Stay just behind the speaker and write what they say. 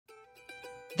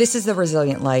This is The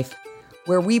Resilient Life,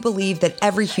 where we believe that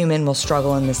every human will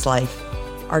struggle in this life.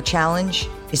 Our challenge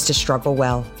is to struggle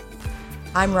well.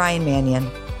 I'm Ryan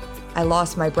Mannion. I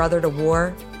lost my brother to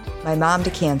war, my mom to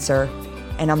cancer,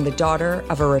 and I'm the daughter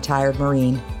of a retired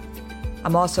Marine.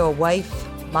 I'm also a wife,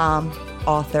 mom,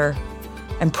 author,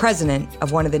 and president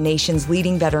of one of the nation's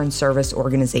leading veteran service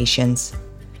organizations.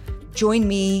 Join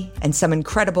me and some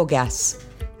incredible guests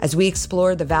as we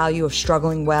explore the value of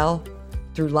struggling well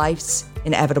through life's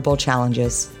inevitable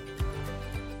challenges.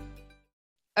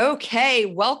 Okay,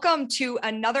 welcome to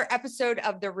another episode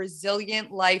of the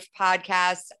Resilient Life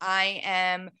podcast. I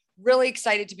am really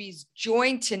excited to be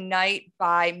joined tonight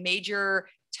by Major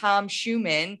Tom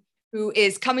Schueman, who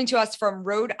is coming to us from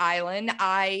Rhode Island.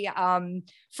 I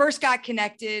first got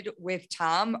connected with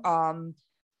Tom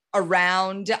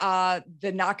around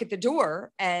the Knock at the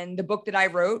Door and the book that I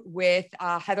wrote with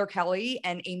Heather Kelly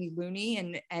and Amy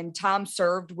Looney, and Tom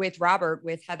served with Robert,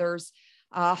 with Heather's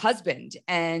husband,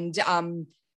 and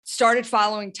started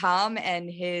following Tom and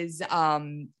his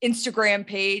Instagram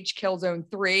page, Killzone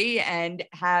 3, and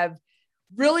have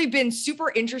really been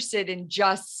super interested in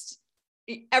just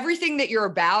everything that you're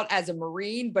about as a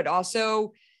Marine, but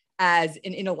also as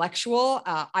an intellectual.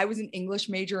 I was an English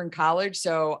major in college,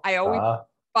 so I always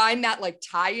find that like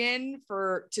tie-in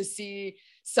to see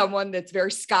someone that's very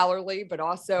scholarly, but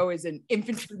also is an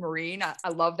infantry Marine. I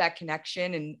love that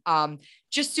connection, and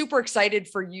just super excited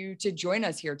for you to join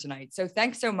us here tonight. So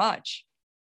thanks so much.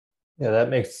 Yeah, that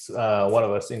makes one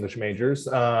of us English majors.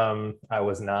 I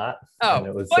was not. Oh, and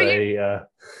it was a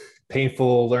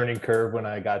painful learning curve when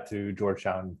I got to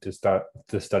Georgetown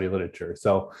to study literature.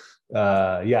 So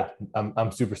yeah,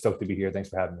 I'm super stoked to be here. Thanks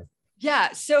for having me.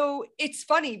 Yeah. So it's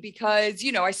funny because,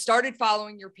 I started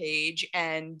following your page,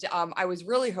 and I was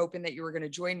really hoping that you were going to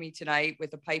join me tonight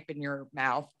with a pipe in your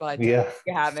mouth, but yeah,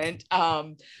 you haven't.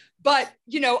 But,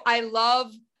 I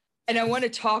love, and I want to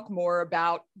talk more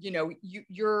about, you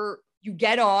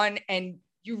get on and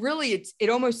you really, it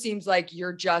almost seems like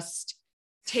you're just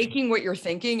taking what you're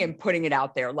thinking and putting it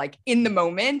out there, like in the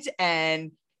moment.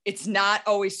 And it's not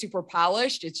always super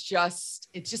polished. It's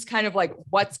just kind of like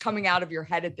what's coming out of your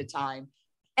head at the time.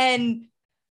 And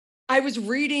I was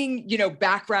reading,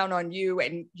 background on you,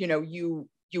 and, you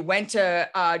went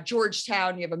to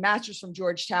Georgetown, you have a master's from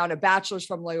Georgetown, a bachelor's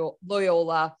from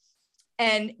Loyola.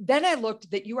 And then I looked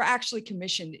that you were actually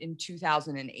commissioned in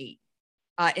 2008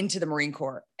 into the Marine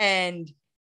Corps. And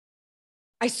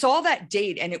I saw that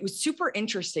date, and it was super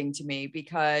interesting to me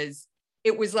because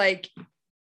it was like,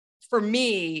 for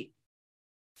me,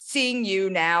 seeing you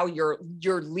now, you're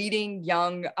leading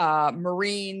young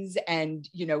Marines, and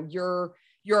you're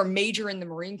a major in the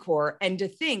Marine Corps, and to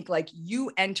think like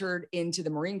you entered into the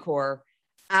Marine Corps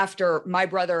after my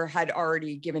brother had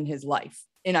already given his life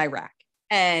in Iraq,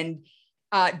 and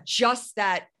just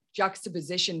that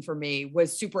juxtaposition for me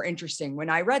was super interesting when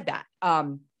I read that.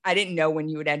 I didn't know when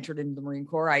you had entered into the Marine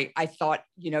Corps. I thought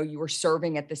you were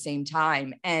serving at the same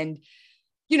time, and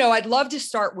I'd love to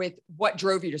start with what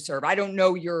drove you to serve. I don't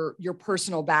know your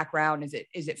personal background.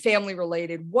 Is it family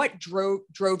related? What drove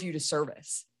you to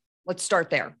service? Let's start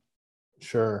there.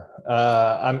 Sure.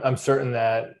 I'm certain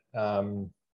that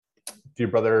if your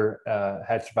brother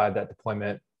had survived that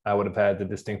deployment, I would have had the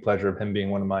distinct pleasure of him being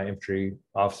one of my infantry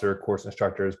officer course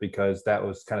instructors, because that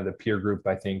was kind of the peer group,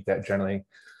 I think, that generally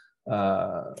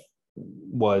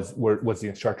was the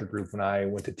instructor group when I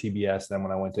went to TBS. Then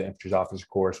when I went to infantry officer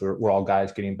course, we're all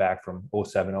guys getting back from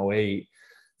 07, 08.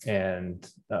 And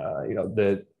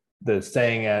the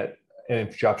saying at an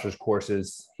infantry officer's course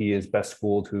is, he is best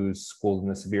schooled who's schooled in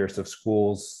the severest of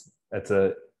schools. That's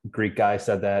a Greek guy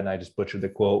said that, and I just butchered the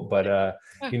quote, but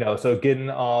so getting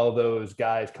all those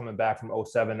guys coming back from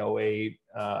 07, 08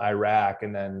 Iraq,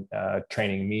 and then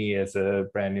training me as a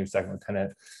brand new second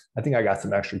lieutenant, I think I got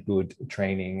some extra good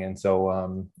training. And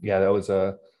so that was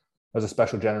a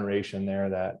special generation there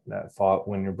that fought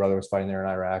when your brother was fighting there in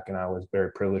Iraq, and I was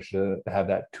very privileged to have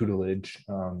that tutelage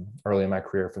early in my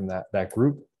career from that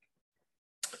group.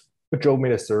 What drove me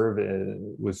to serve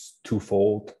was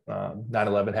twofold.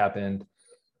 9/11 happened,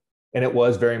 and it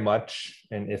was very much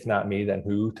an if not me, then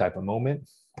who type of moment.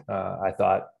 I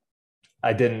thought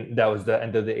that was the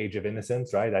end of the age of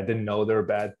innocence, right? I didn't know there were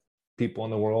bad people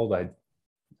in the world. I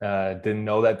didn't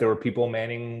know that there were people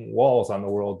manning walls on the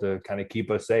world to kind of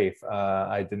keep us safe.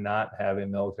 I did not have a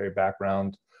military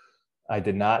background. I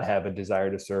did not have a desire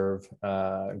to serve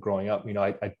growing up.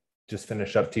 I just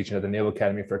finished up teaching at the Naval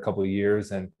Academy for a couple of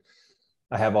years, and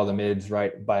I have all the mids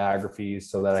write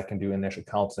biographies so that I can do initial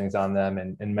counselings on them.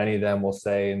 And many of them will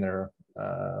say in their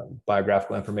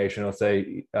biographical information, will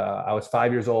say, I was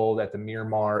 5 years old at the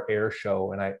Miramar Air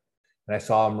Show, and and I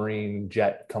saw a Marine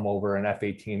jet come over, an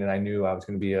F-18, and I knew I was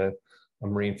going to be a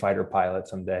Marine fighter pilot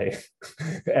someday.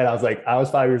 And I was like, I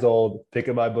was 5 years old,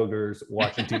 picking my boogers,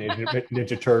 watching Teenage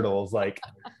Ninja Turtles. Like,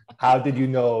 how did you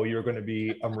know you were going to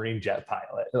be a Marine jet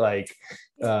pilot? Like,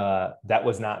 that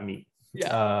was not me.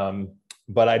 Yeah.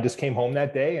 But I just came home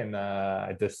that day, and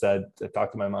I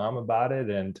talked to my mom about it.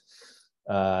 And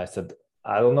I said,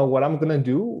 I don't know what I'm going to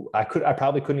do. I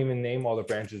probably couldn't even name all the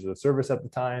branches of the service at the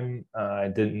time. I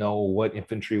didn't know what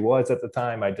infantry was at the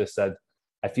time. I just said,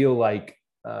 I feel like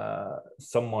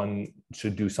someone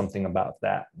should do something about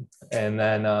that. And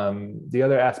then the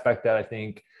other aspect that I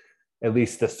think, at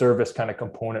least the service kind of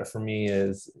component for me,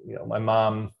 is, my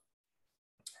mom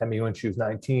had me when she was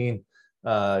 19,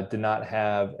 did not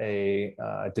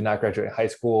graduate high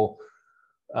school,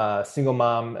 single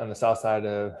mom on the south side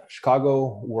of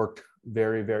Chicago, worked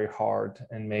very, very hard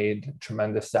and made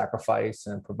tremendous sacrifice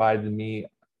and provided me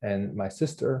and my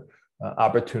sister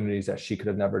opportunities that she could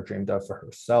have never dreamed of for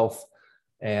herself.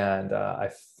 And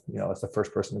as the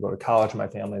first person to go to college in my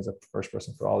family, as the first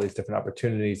person for all these different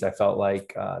opportunities, I felt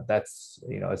like that's,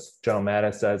 as General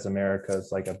Mattis says, America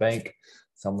is like a bank.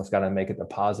 Someone's got to make a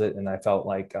deposit. And I felt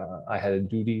like I had a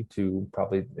duty to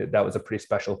that was a pretty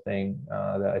special thing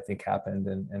that I think happened,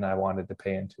 and I wanted to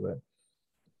pay into it.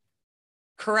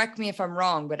 Correct me if I'm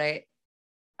wrong, but I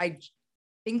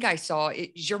think I saw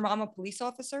it. Is your mom a police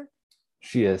officer?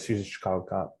 She is. She's a Chicago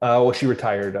cop. Well, she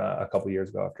retired a couple of years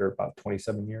ago after about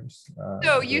 27 years.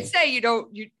 So you say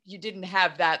you didn't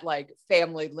have that like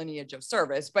family lineage of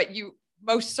service, but you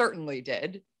most certainly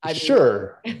did.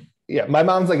 Sure. Yeah, my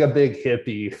mom's like a big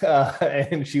hippie,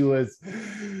 and she was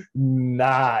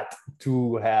not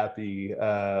too happy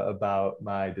about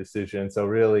my decision. So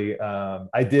really,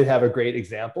 I did have a great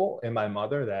example in my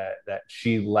mother that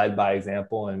she led by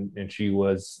example, and she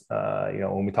was,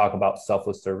 when we talk about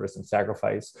selfless service and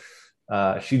sacrifice,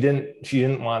 she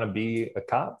didn't want to be a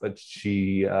cop, but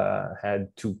she had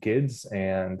 2 kids,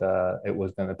 and it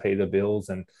was going to pay the bills,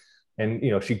 and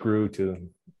she grew to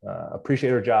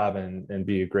appreciate her job and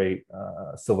be a great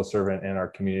civil servant in our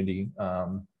community.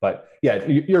 But yeah,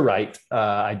 you're right.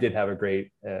 I did have a great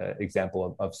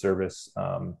example of service.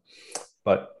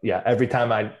 But yeah, every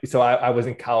time I was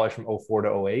in college from 04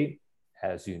 to 08,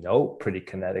 as you know, pretty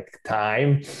kinetic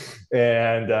time.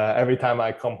 And every time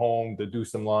I come home to do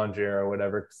some laundry or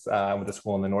whatever, I went to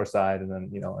school on the north side, and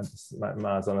then, my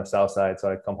mom's on the south side.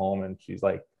 So I come home and she's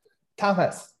like,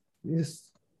 Thomas, you just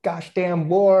gosh damn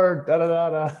bored, da da da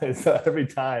da. And so every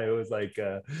time it was like,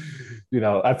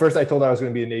 at first I told her I was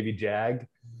going to be a Navy JAG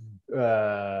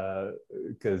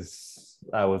because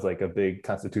I was like a big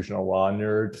constitutional law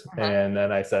nerd. And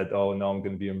then I said, oh no, I'm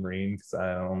going to be a Marine because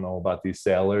I don't know about these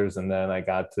sailors. And then I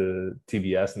got to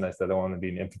TBS and I said I want to be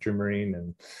an infantry Marine.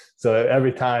 And so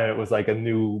every time it was like a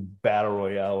new battle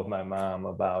royale with my mom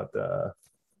about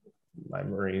my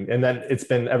Marine. And then it's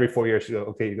been every 4 years, she goes,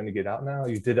 okay, you're going to get out now?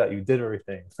 You did that. You did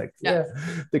everything. It's like, yeah,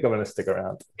 I think I'm going to stick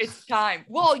around. It's time.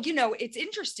 Well, it's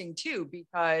interesting too,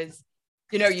 because,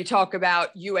 you talk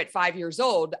about you at 5 years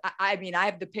old. I mean, I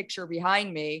have the picture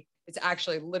behind me. It's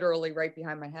actually literally right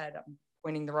behind my head. I'm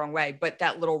pointing the wrong way, but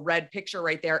that little red picture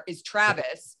right there is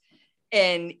Travis.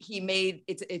 And he made,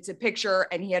 it's a picture,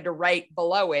 and he had to write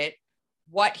below it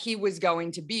what he was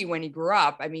going to be when he grew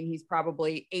up. I mean, he's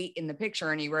probably 8 in the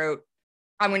picture, and he wrote,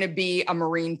 I'm going to be a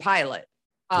Marine pilot.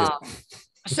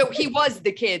 So he was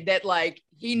the kid that like,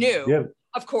 he knew. Yeah.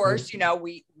 Of course,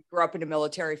 we grew up in a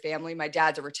military family. My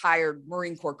dad's a retired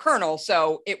Marine Corps colonel.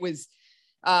 So it was,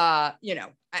 I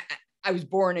was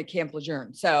born at Camp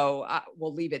Lejeune. So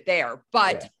we'll leave it there.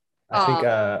 But I think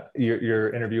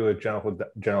your interview with General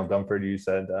Dunford, you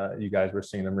said you guys were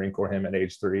singing the Marine Corps hymn at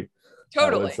age 3.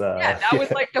 Totally. That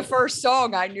was like the first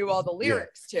song I knew all the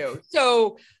lyrics to.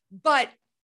 So, but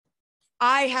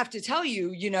I have to tell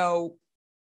you,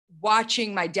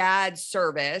 watching my dad's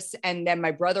service and then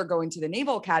my brother going to the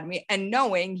Naval Academy and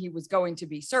knowing he was going to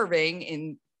be serving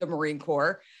in the Marine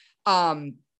Corps,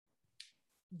 I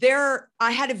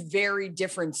had a very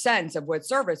different sense of what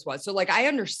service was. So like, I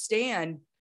understand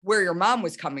where your mom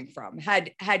was coming from.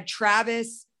 Had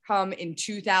Travis come in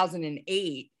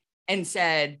 2008 and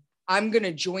said, I'm going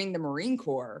to join the Marine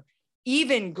Corps,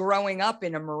 even growing up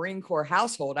in a Marine Corps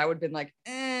household, I would have been like,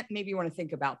 maybe you want to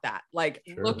think about that. Like,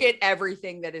 Look at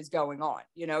everything that is going on.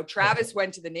 Travis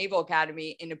went to the Naval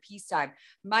Academy in a peacetime.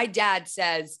 My dad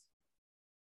says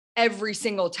every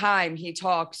single time he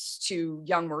talks to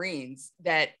young Marines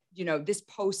that, this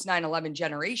post 9/11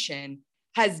 generation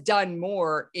has done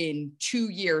more in 2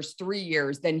 years, 3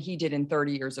 years than he did in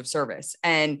 30 years of service.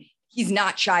 And he's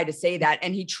not shy to say that.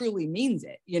 And he truly means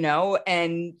it,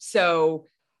 And so,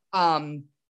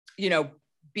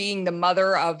 being the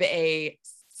mother of a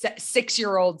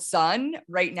 6-year-old son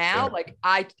right now, Sure. like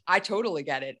I totally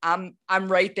get it. I'm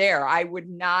right there. I would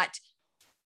not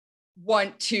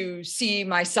want to see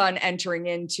my son entering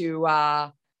into,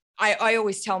 I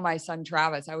always tell my son,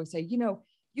 Travis, I always say,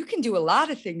 you can do a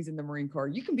lot of things in the Marine Corps.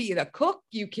 You can be a cook,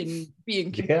 you can be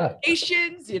in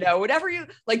communications, whatever you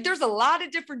like. There's a lot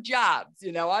of different jobs.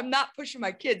 I'm not pushing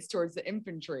my kids towards the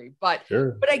infantry, but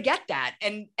Sure. but I get that.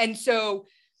 And so,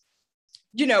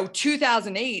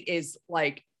 2008 is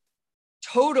like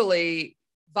totally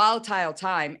volatile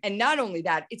time. And not only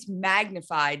that, it's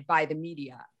magnified by the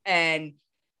media. And,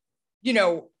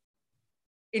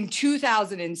 in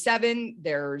 2007,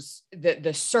 there's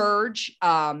the surge.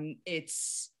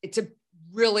 It's a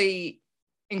really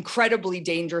incredibly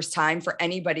dangerous time for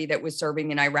anybody that was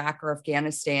serving in Iraq or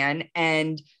Afghanistan.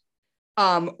 And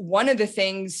one of the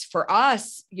things for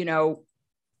us,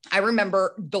 I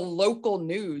remember the local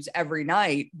news every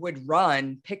night would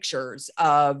run pictures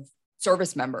of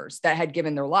service members that had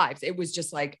given their lives. It was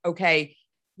just like, okay,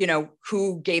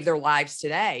 who gave their lives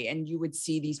today? And you would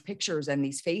see these pictures and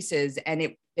these faces,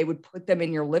 and they would put them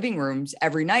in your living rooms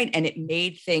every night. And it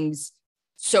made things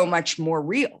so much more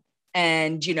real.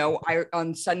 And,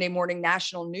 on Sunday morning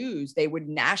national news, they would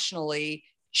nationally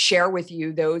share with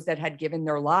you those that had given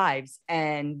their lives.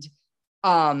 And,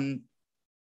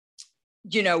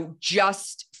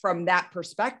 just from that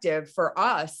perspective for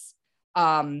us,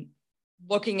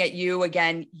 looking at you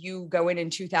again, you go in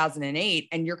 2008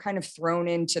 and you're kind of thrown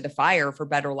into the fire, for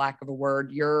better lack of a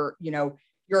word. You're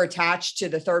attached to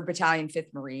the 3rd Battalion,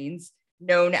 5th Marines,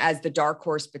 known as the Dark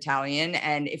Horse Battalion.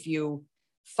 And if you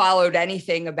followed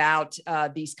anything about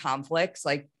these conflicts,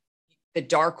 like the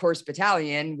Dark Horse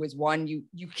Battalion was one you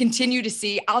continue to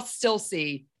see. I'll still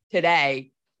see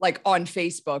today, like on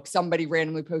Facebook, somebody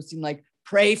randomly posting like,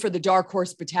 pray for the Dark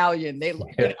Horse Battalion.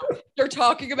 They're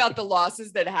talking about the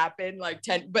losses that happened like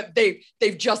 10, but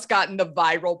they've just gotten the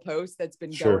viral post that's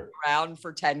been going around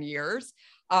for 10 years.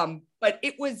 But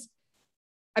it was,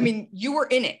 you were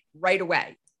in it right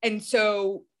away. And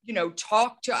so,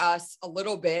 talk to us a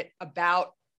little bit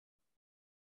about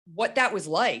what that was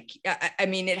like.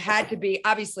 It had to be,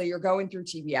 obviously you're going through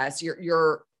TBS,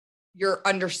 you're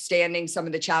understanding some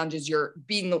of the challenges. You're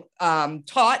being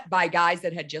taught by guys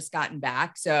that had just gotten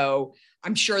back. So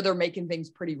I'm sure they're making things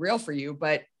pretty real for you,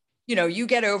 but you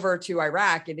get over to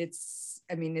Iraq and it's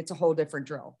a whole different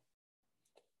drill.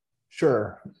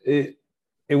 Sure. It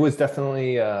was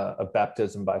definitely a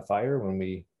baptism by fire when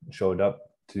we showed up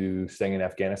to staying in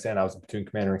Afghanistan. I was a platoon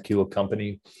commander in Kilo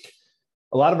Company.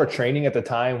 A lot of our training at the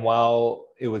time, while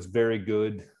it was very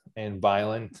good and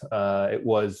violent, it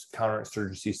was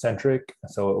counterinsurgency centric.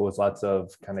 So it was lots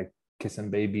of kind of kissing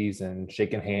babies and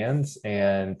shaking hands.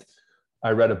 And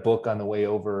I read a book on the way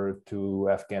over to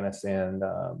Afghanistan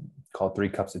called 3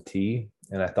 Cups of Tea.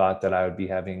 And I thought that I would be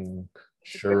having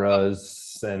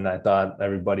shuras, and I thought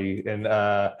everybody, and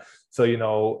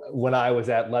so, when I was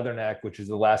at Leatherneck, which is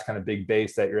the last kind of big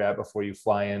base that you're at before you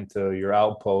fly into your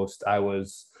outpost, I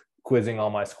was quizzing all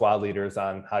my squad leaders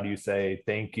on how do you say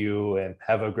thank you and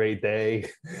have a great day.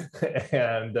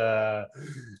 And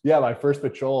my first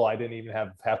patrol, I didn't even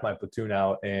have half my platoon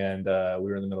out, and we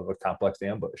were in the middle of a complex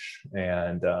ambush,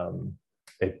 and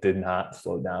it did not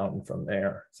slow down from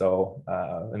there. So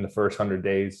in the first 100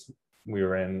 days, we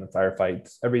were in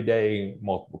firefights every day,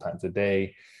 multiple times a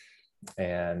day.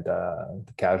 And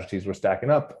the casualties were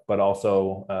stacking up, but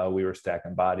also we were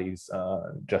stacking bodies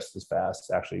just as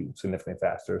fast, actually significantly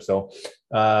faster. So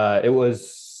it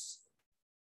was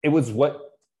what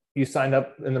you signed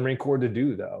up in the Marine Corps to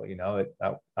do, though.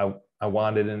 I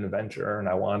wanted an adventure and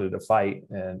I wanted to fight,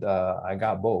 and I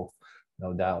got both,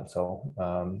 no doubt. So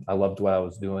I loved what I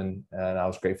was doing, and I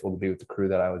was grateful to be with the crew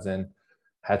that I was in.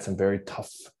 Had some very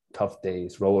tough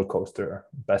days, roller coaster,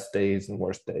 best days and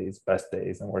worst days, best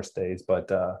days and worst days. But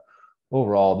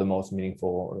overall, the most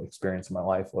meaningful experience of my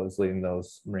life was leading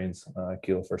those Marines,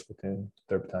 Kilo 1st Platoon,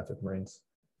 3rd Battalion, 5th Marines.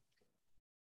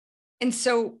 And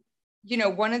so,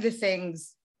 one of the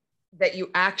things that you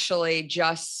actually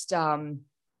just, you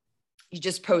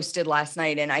just posted last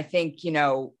night, and I think,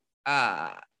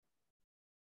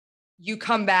 you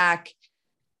come back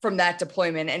from that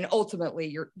deployment and ultimately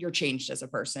you're changed as a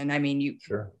person.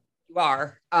 You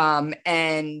are,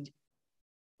 and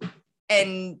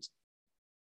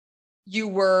you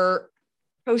were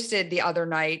posted the other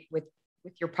night with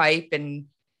your pipe, and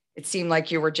it seemed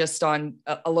like you were just on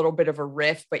a little bit of a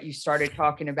riff, but you started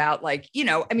talking about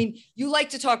you like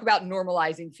to talk about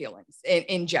normalizing feelings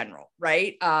in general,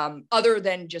 right? Other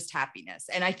than just happiness.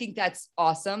 And I think that's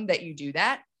awesome that you do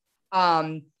that.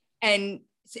 And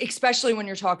especially when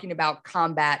you're talking about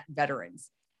combat veterans.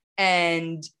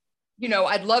 And, you know,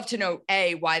 I'd love to know,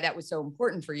 A, why that was so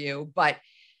important for you. But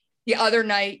the other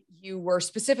night you were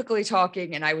specifically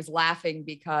talking, and I was laughing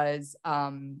because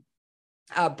Brian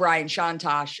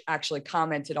Shantosh actually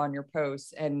commented on your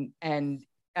post and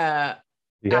asked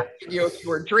you if you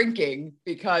were drinking,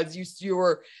 because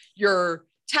your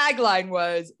tagline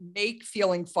was "make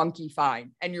feeling funky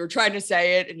fine," and you were trying to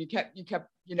say it, and you kept,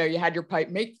 you know, you had your pipe,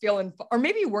 make feeling, or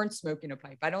maybe you weren't smoking a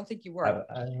pipe. I don't think you were.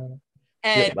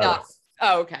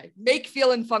 Oh, okay, make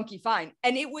feeling funky fine,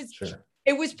 and it was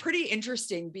it was pretty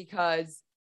interesting because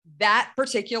that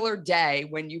particular day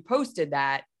when you posted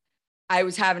that, I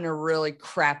was having a really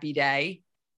crappy day,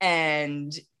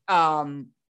 and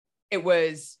it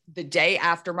was the day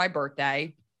after my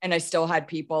birthday, and I still had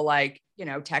people like, you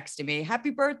know, texting me, "Happy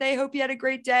birthday, hope you had a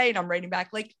great day," and I'm writing back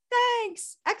like,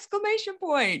 "Thanks!" exclamation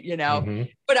point, you know. Mm-hmm.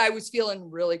 But I was feeling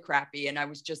really crappy, and I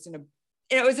was just in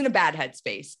a bad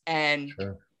headspace, and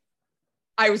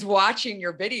I was watching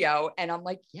your video, and I'm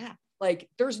like, yeah, like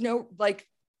there's no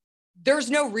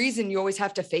reason you always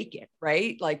have to fake it,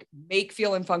 right? Like, make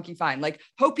feeling funky fine. Like,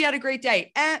 hope you had a great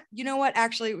day. You know what?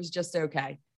 Actually, it was just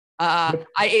okay. I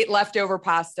ate leftover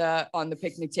pasta on the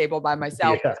picnic table by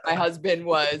myself. Yeah. My husband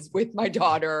was with my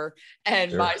daughter,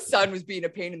 and my son was being a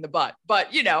pain in the butt.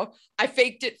 But, you know, I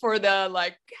faked it for the,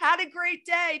 like, had a great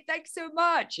day, thanks so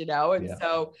much, you know? And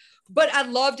so, but I'd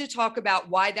love to talk about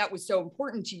why that was so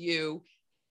important to you,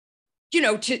 you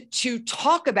know, to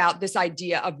talk about this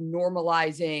idea of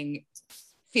normalizing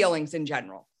feelings in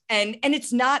general. And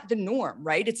it's not the norm,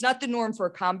 right? It's not the norm for a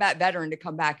combat veteran to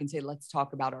come back and say, let's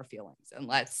talk about our feelings. And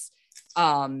let's,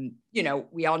 you know,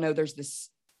 we all know there's this,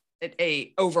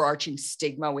 a overarching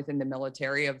stigma within the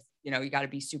military of, you know, you got to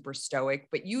be super stoic,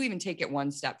 but you even take it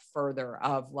one step further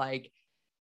of like,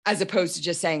 as opposed to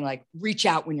just saying like, reach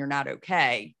out when you're not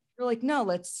okay. You're like, no,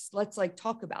 let's like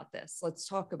talk about this. Let's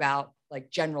talk about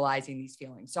like generalizing these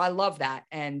feelings. So I love that.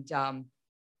 And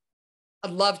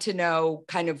I'd love to know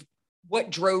kind of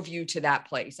what drove you to that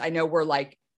place. I know we're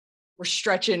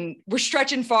stretching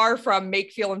far from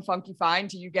make feeling funky fine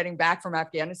to you getting back from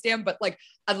Afghanistan, but like,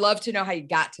 I'd love to know how you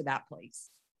got to that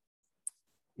place.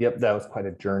 Yep. That was quite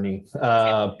a journey.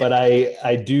 But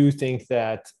I do think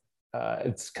that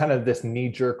it's kind of this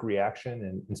knee-jerk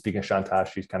reaction. And speaking of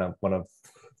Shantosh, she's kind of one of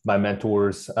my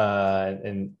mentors.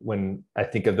 And when I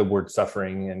think of the word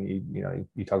suffering, and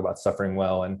you talk about suffering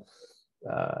well, and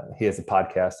he has a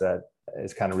podcast that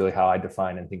is kind of really how I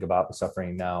define and think about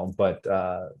suffering now, but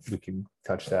we can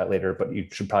touch that later. But you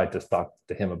should probably just talk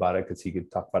to him about it, because he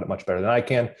could talk about it much better than I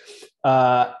can.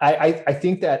 I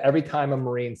think that every time a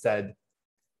Marine said,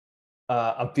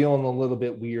 I'm feeling a little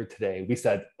bit weird today, we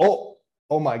said, oh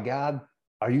my God,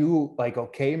 are you like,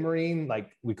 okay, Marine?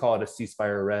 Like, we call it a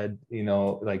ceasefire red, you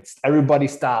know, like, everybody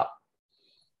stop.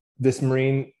 This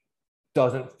Marine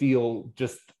doesn't feel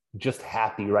just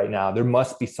happy right now. There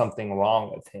must be something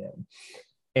wrong with him.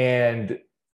 And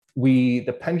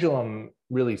the pendulum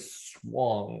really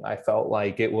swung. I felt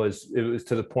like it was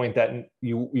to the point that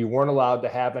you weren't allowed to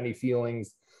have any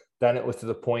feelings. Then it was to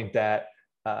the point that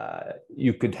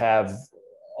you could have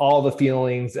all the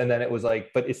feelings. And then it was like,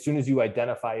 but as soon as you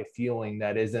identify a feeling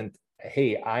that isn't,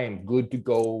 hey, I am good to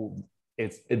go,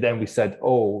 then we said,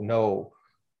 oh no,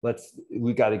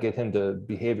 we got to get him to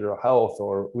behavioral health,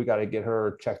 or we got to get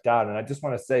her checked out. And I just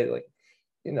want to say, like,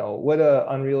 you know, what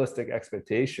a unrealistic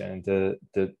expectation to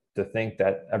think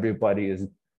that everybody is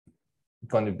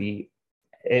going to be,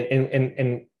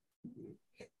 and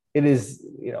it is,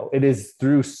 you know, it is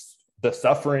through the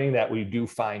suffering that we do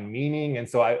find meaning. And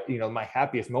so my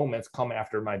happiest moments come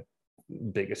after my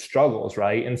biggest struggles,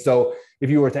 right? And so if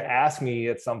you were to ask me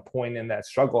at some point in that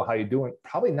struggle, how you doing?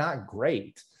 Probably not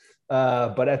great.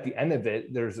 But at the end of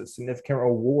it, there's a significant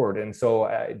reward. And so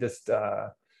I just,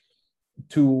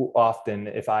 too often,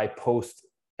 if I post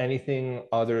anything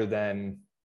other than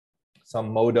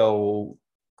some moto,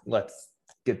 let's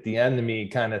get the end of me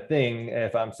kind of thing,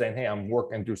 if I'm saying, hey, I'm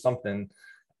working through something,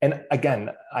 and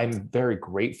again, I'm very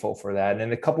grateful for that.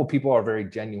 And a couple of people are very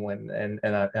genuine, and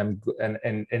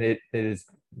it is,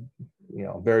 you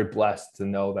know, very blessed to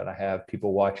know that I have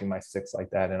people watching my six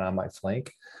like that and on my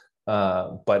flank.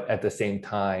 But at the same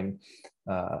time,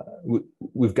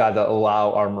 we've got to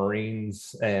allow our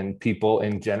Marines and people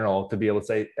in general to be able to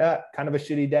say, kind of a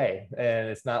shitty day. And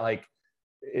it's not like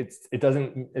it's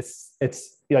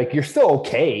like, you're still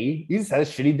okay. You just had a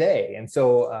shitty day. And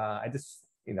so I just,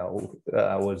 you know,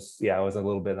 I was a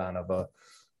little bit on of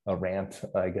a rant,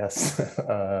 I guess.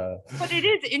 But it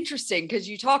is interesting because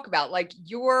you talk about like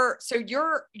your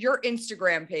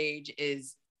Instagram page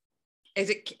is is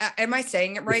it, am I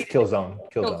saying it right? It's kill zone.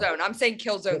 Kill zone. I'm saying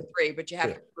kill zone 3, but you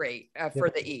have to create for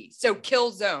the E. So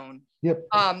kill zone. Yep.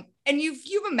 And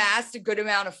you've amassed a good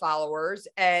amount of followers,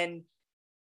 and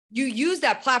you use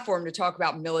that platform to talk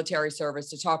about military service,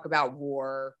 to talk about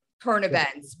war, current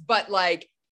events, but like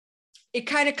it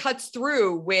kind of cuts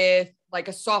through with like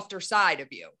a softer side of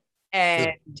you.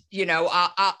 And, you know,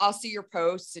 I'll see your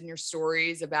posts and your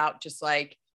stories about just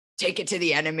like, take it to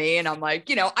the enemy. And I'm like,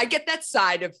 you know, I get that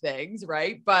side of things.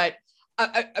 Right. But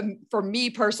for me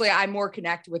personally, I more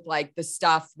connect with like the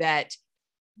stuff that,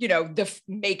 you know, the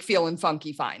make feeling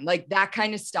funky fine, like that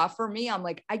kind of stuff for me. I'm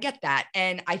like, I get that.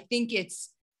 And I think it's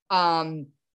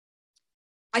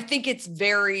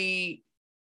very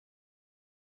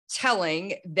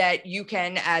telling that you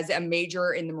can, as a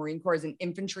major in the Marine Corps, as an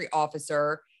infantry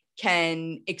officer,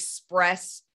 can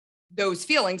express those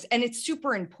feelings. And it's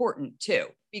super important too,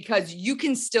 because you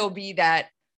can still be that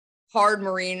hard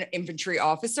Marine infantry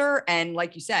officer and,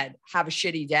 like you said, have a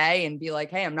shitty day and be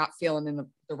like, hey, I'm not feeling in the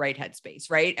right headspace,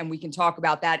 right? And we can talk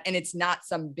about that. And it's not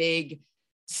some big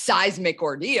seismic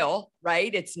ordeal,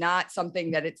 right? It's not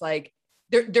something that it's like,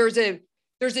 there's a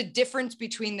difference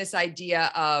between this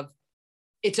idea of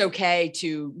it's okay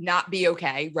to not be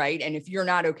okay, right? And if you're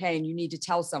not okay and you need to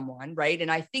tell someone, right?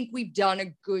 And I think we've done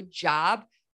a good job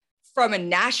from a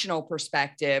national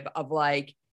perspective of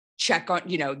like, check on,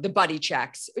 you know, the buddy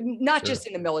checks, not just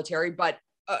in the military, but,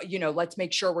 you know, let's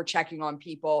make sure we're checking on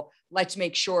people. Let's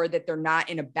make sure that they're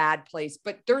not in a bad place.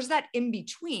 But there's that in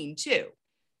between too.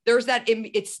 There's that,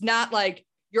 it's not like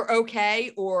you're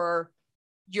okay or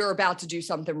you're about to do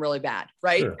something really bad,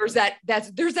 right? Sure. There's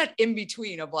that in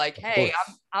between of like, hey,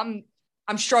 I'm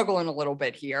struggling a little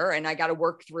bit here and I got to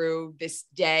work through this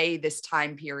day, this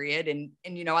time period. And,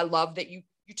 you know, I love that you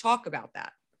talk about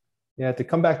that. Yeah. To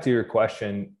come back to your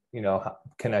question, you know,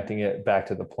 connecting it back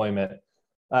to deployment,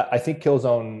 I think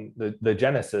Killzone, the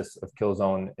genesis of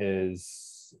Killzone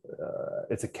is,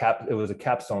 it was a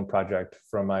capstone project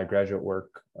from my graduate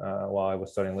work while I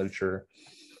was studying literature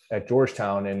at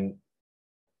Georgetown.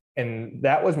 And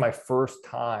that was my first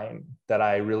time that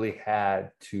I really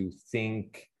had to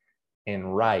think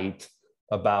and write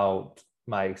about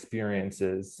my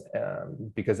experiences,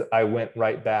 because I went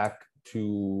right back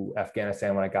to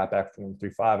Afghanistan when I got back from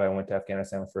 3-5. I went to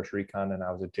Afghanistan with First Recon and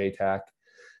I was a JTAC,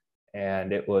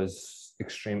 and it was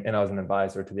extreme. And I was an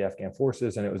advisor to the Afghan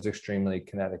forces, and it was extremely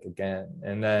kinetic again.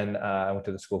 And then I went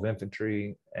to the School of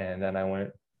Infantry, and then I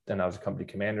was a company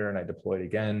commander and I deployed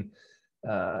again.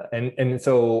 And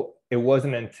so it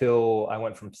wasn't until I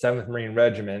went from 7th Marine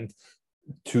Regiment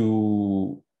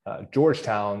to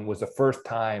Georgetown was the first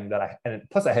time that and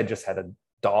plus I had just had a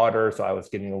daughter, so I was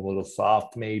getting a little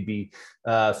soft maybe.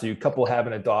 So you couple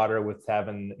having a daughter with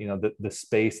having, you know, the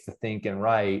space to think and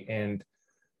write. And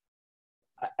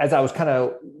as I was kind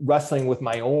of wrestling with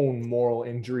my own moral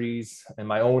injuries and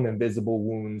my own invisible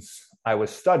wounds, I was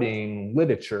studying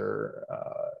literature,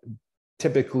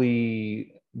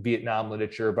 typically Vietnam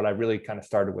literature, but I really kind of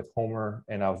started with Homer,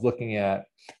 and I was looking at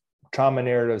trauma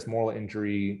narratives, moral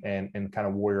injury, and kind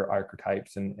of warrior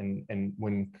archetypes. And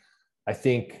when I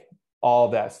think all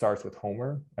of that starts with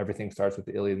Homer, everything starts with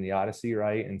the Iliad and the Odyssey,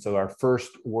 right? And so our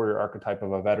first warrior archetype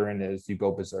of a veteran is you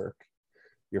go berserk.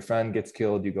 Your friend gets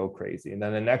killed, you go crazy. And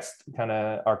then the next kind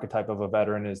of archetype of a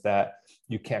veteran is that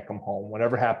you can't come home.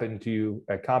 Whatever happened to you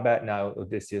at combat, now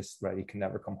Odysseus, right? You can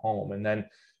never come home. And then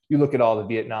you look at all the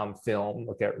Vietnam film,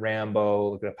 look at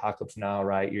Rambo, look at Apocalypse Now,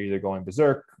 right? You're either going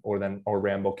berserk or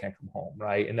Rambo can't come home,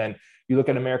 right? And then you look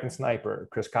at American Sniper,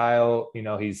 Chris Kyle, you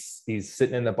know, he's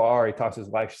sitting in the bar, he talks to his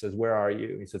wife, she says, "Where are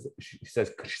you?" She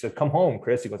says, "Come home,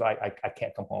 Chris." He goes, I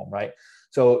can't come home, right?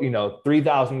 So, you know,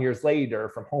 3,000 years later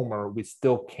from Homer, we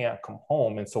still can't come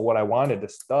home. And so what I wanted to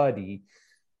study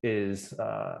is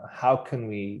how can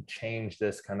we change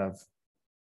this kind of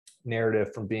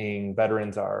narrative from being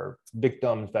veterans are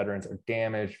victims, veterans are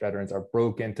damaged, veterans are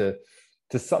broken, to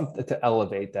something to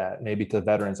elevate that, maybe to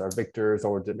veterans are victors,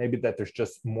 or maybe that there's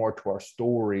just more to our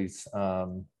stories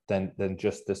than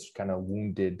just this kind of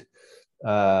wounded.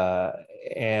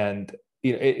 And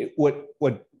you know,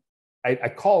 what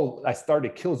I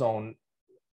started Killzone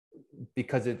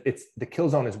because it's the kill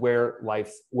zone is where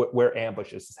where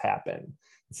ambushes happen.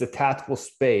 It's a tactical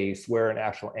space where an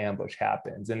actual ambush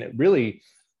happens, and it really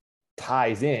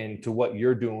ties in to what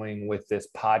you're doing with this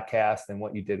podcast and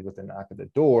what you did with the knock at the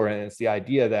door. And it's the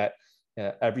idea that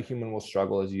every human will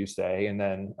struggle, as you say, and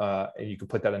then and you can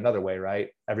put that another way, right?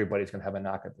 Everybody's going to have a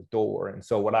knock at the door. And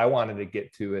so what I wanted to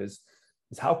get to is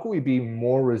how can we be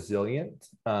more resilient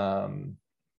on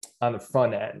the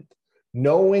front end,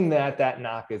 knowing that that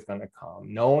knock is going to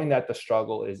come, knowing that the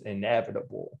struggle is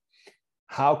inevitable.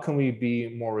 how can we be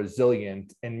more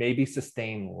resilient and maybe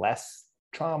sustain less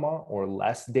trauma or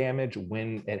less damage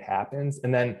when it happens?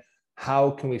 And then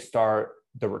how can we start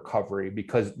the recovery?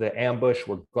 Because the ambush,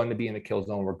 we're going to be in the kill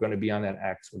zone, we're going to be on that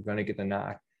X, we're going to get the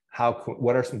knock.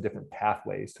 What are some different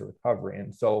pathways to recovery?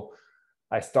 And so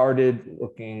I started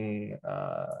looking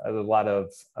at a lot of,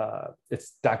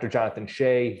 it's Dr. Jonathan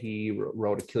Shea. He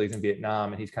wrote Achilles in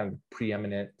Vietnam, and he's kind of a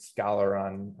preeminent scholar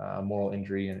on moral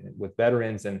injury and with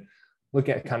veterans, and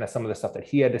looking at kind of some of the stuff that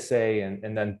he had to say.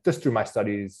 And then just through my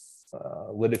studies,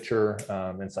 literature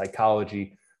and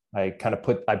psychology, I kind of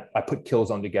put Kill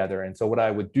Zone together. And so what I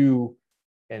would do,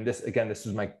 and this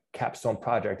was my capstone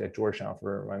project at Georgetown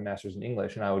for my master's in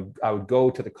English. And I would go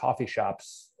to the coffee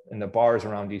shops and the bars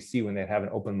around DC when they'd have an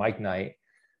open mic night,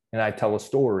 and I'd tell a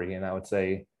story, and I would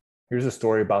say, here's a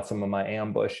story about some of my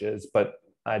ambushes, but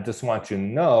I just want you to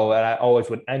know, and I always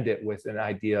would end it with an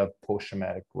idea of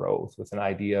post-traumatic growth, with an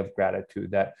idea of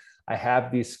gratitude, that I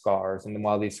have these scars, and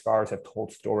while these scars have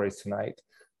told stories tonight,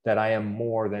 that I am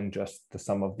more than just the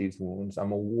sum of these wounds.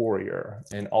 I'm a warrior,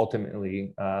 and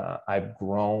ultimately I've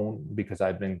grown because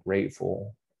I've been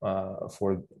grateful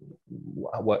for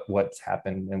what's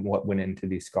happened and what went into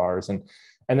these scars. And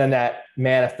then that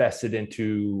manifested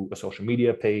into a social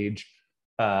media page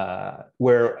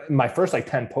where my first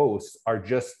 10 posts are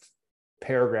just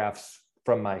paragraphs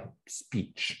from my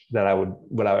speech that I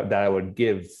would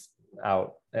give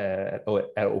out at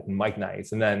open mic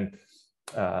nights. And then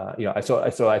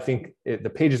so I think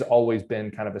the page has always been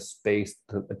kind of a space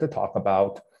to talk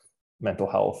about mental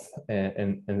health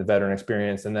and the veteran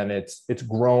experience. And then it's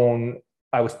grown.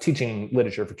 I was teaching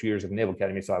literature for 2 years at Naval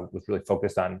Academy, so I was really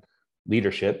focused on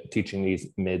leadership, teaching these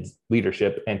mids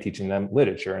leadership and teaching them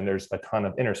literature. And there's a ton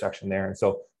of intersection there. And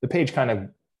so the page kind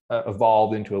of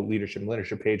evolved into a leadership and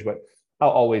literature page, but I'll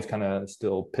always kind of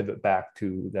still pivot back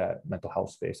to that mental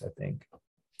health space, I think.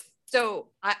 So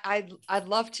I'd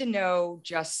love to know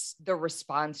just the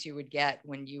response you would get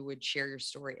when you would share your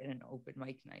story in an open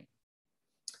mic night.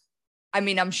 I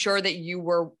mean, I'm sure that you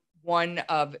were one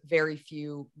of very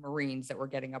few Marines that were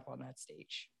getting up on that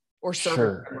stage, or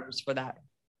service members for that.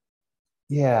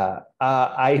 Yeah,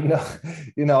 I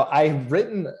know,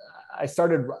 I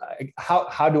started,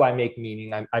 how do I make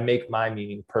meaning? I make my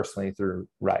meaning personally through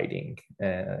writing,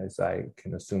 as I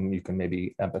can assume you can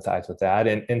maybe empathize with that.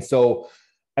 And so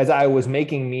as I was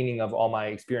making meaning of all my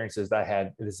experiences that I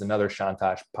had, this is another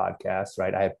Shantosh podcast,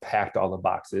 right? I had packed all the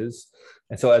boxes.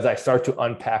 And so as I start to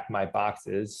unpack my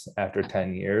boxes after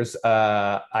 10 years,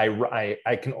 I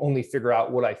can only figure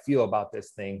out what I feel about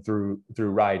this thing through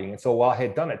writing. And so while I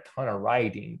had done a ton of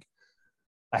writing,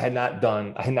 I had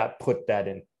not put that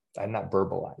in, I had not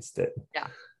verbalized it. Yeah.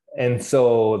 And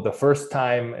so the first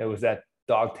time it was at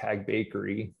Dog Tag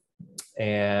Bakery,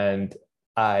 and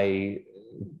it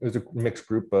was a mixed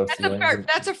group of civilians.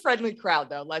 That's a friendly crowd,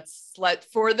 though.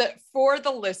 For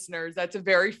the listeners, that's a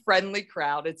very friendly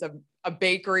crowd. It's a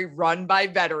bakery run by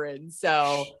veterans.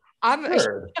 So I'm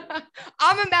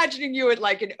imagining you at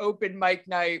an open mic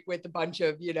night with a bunch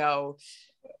of,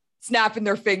 snapping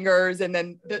their fingers, and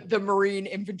then the Marine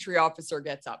infantry officer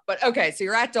gets up. But okay, so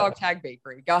you're at Dog Tag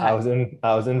Bakery. Go ahead.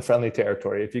 I was in friendly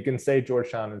territory. If you can say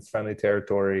Georgetown is friendly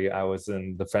territory, I was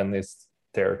in the friendliest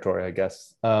territory, I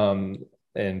guess,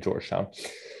 in Georgetown.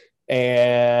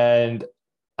 And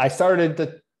I started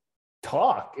to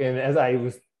talk. And as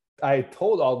I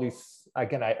told all these,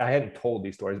 again, I hadn't told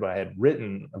these stories, but I had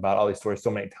written about all these stories so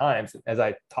many times. As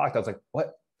I talked, I was like,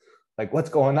 what?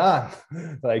 What's going on?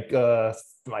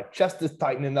 My chest is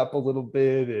tightening up a little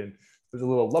bit, and there's a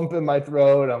little lump in my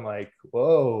throat. I'm like,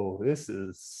 whoa, this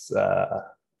is, I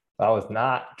was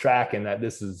not tracking that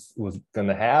this was going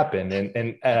to happen.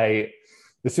 And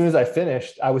as soon as I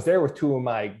finished, I was there with two of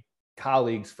my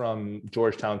colleagues from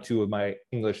Georgetown, two of my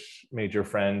English major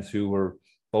friends who were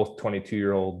both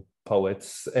 22-year-old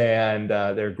poets, and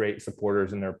they're great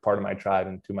supporters, and they're part of my tribe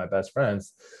and two of my best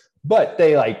friends. But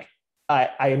they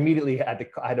I immediately I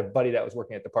had a buddy that was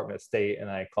working at the Department of State,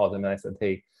 and I called him and I said,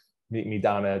 hey, meet me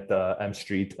down at M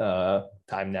Street,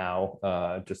 time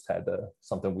now. Just had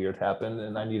something weird happen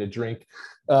and I need a drink.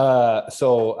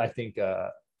 So I think,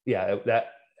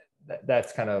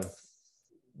 that's kind of,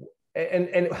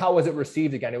 and how was it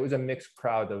received? Again, it was a mixed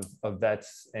crowd of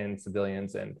vets and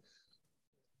civilians, and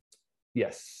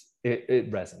yes, it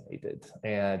resonated.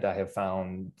 And I have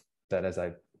found that as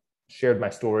I shared my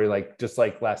story, just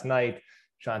like last night,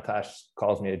 Shantosh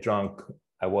calls me a drunk.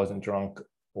 I wasn't drunk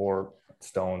or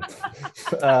stoned.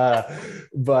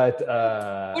 But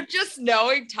just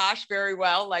knowing Tosh very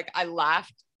well, I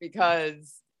laughed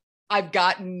because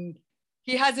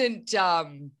he hasn't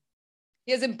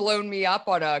hasn't blown me up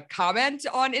on a comment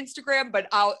on Instagram, but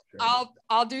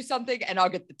I'll do something and I'll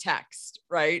get the text,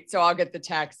 right? So I'll get the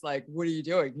text like, what are you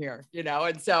doing here? You know?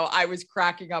 And so I was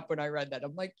cracking up when I read that.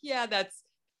 I'm like, yeah, that's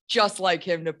just like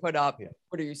him to put up. Yeah.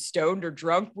 What are you, stoned or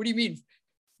drunk? What do you mean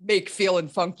make feeling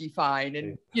funky fine?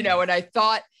 And, you know, and I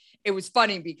thought it was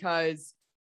funny because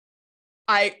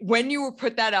when you were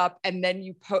put that up and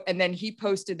then and then he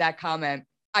posted that comment,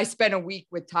 I spent a week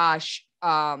with Tosh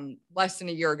less than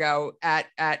a year ago at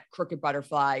Crooked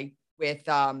Butterfly with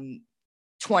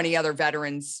 20 other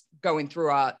veterans going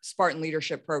through a Spartan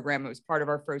leadership program. It was part of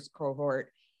our first cohort.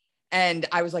 And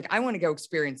I was like, I want to go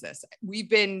experience this. We've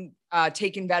been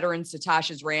taking veterans to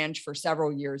Tosh's ranch for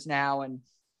several years now. And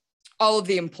all of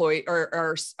the employee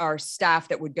or our staff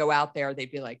that would go out there,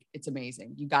 they'd be like, it's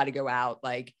amazing. You got to go out.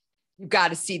 Like, you got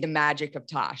to see the magic of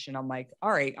Tosh. And I'm like,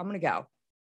 all right, I'm going to go.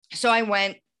 So I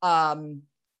went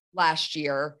last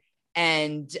year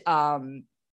and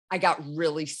I got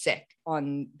really sick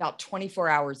on about 24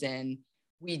 hours in.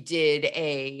 We did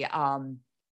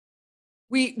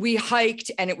we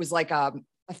hiked and it was like a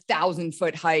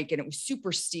 1,000-foot hike and it was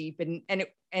super steep. And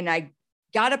I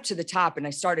got up to the top and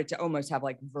I started to almost have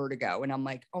like vertigo. And I'm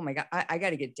like, oh my God, I got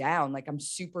to get down. Like I'm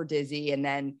super dizzy. And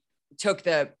then took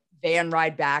the van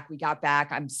ride back. We got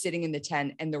back. I'm sitting in the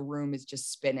tent and the room is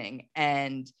just spinning.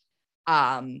 And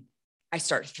I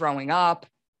start throwing up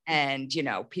and, you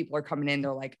know, people are coming in.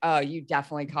 They're like, oh, you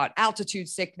definitely caught altitude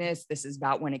sickness. This is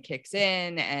about when it kicks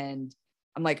in. And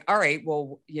I'm like, all right,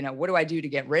 well, you know, what do I do to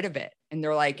get rid of it? And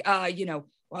they're like, you know,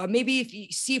 well, maybe if you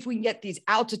see if we can get these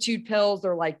altitude pills,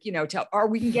 they're like, you know, or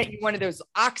we can get you one of those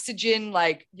oxygen,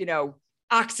 like, you know,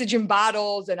 oxygen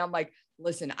bottles. And I'm like,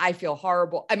 listen, I feel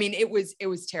horrible. I mean, it was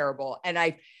terrible. And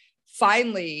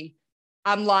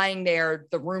I'm lying there,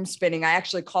 the room spinning. I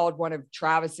actually called one of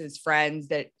Travis's friends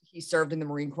that he served in the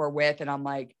Marine Corps with. And I'm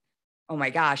like, oh my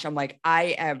gosh, I'm like,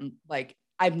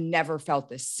 I've never felt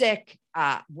this sick.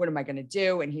 What am I going to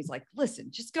do? And he's like, listen,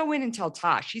 just go in and tell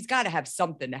Tosh. He's got to have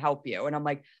something to help you. And I'm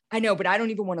like, I know, but I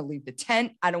don't even want to leave the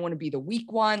tent. I don't want to be the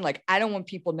weak one. Like, I don't want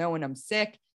people knowing I'm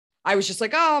sick. I was just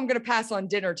like, oh, I'm going to pass on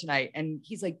dinner tonight. And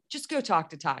he's like, just go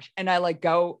talk to Tosh. And I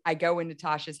go into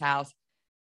Tosh's house.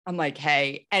 I'm like,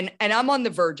 hey, and I'm on the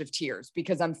verge of tears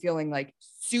because I'm feeling like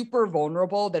super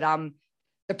vulnerable that I'm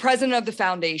the president of the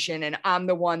foundation and I'm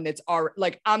the one that's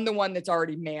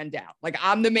already man down. Like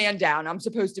I'm the man down. I'm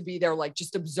supposed to be there, like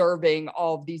just observing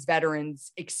all of these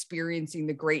veterans experiencing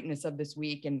the greatness of this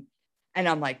week. And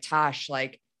I'm like, Tosh,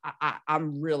 like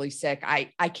I'm really sick.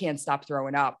 I can't stop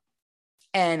throwing up.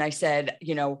 And I said,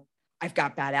 you know, I've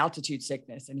got bad altitude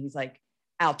sickness. And he's like,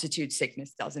 altitude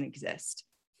sickness doesn't exist.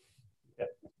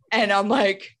 And I'm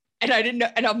like, and I didn't know.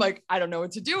 And I'm like, I don't know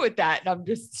what to do with that.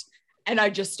 And I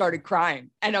just started crying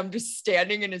and I'm just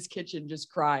standing in his kitchen,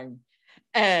 just crying.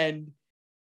 And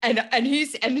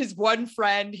his one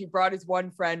friend, he brought his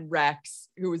one friend, Rex,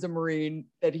 who was a Marine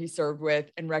that he served with.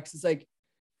 And Rex is like,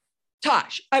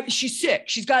 Tosh, she's sick.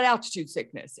 She's got altitude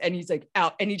sickness. And he's like,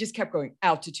 and he just kept going,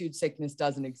 altitude sickness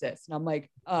doesn't exist. And I'm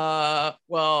like,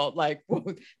 well,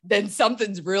 then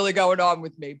something's really going on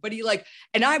with me. But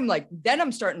and I'm like, then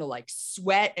I'm starting to like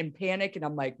sweat and panic. And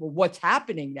I'm like, well, what's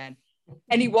happening then?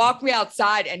 And he walked me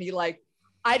outside and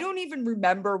I don't even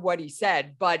remember what he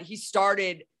said, but he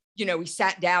started, you know, he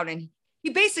sat down and he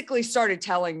basically started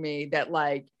telling me that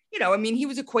like, you know, I mean, he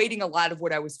was equating a lot of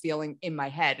what I was feeling in my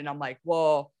head. And I'm like,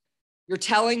 well, you're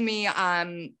telling me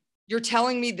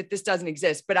that this doesn't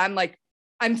exist, but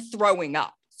I'm throwing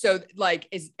up. So like,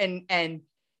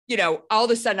 you know, all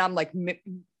of a sudden I'm like,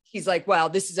 he's like, well,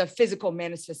 this is a physical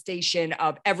manifestation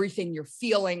of everything you're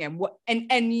feeling. And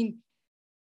I mean,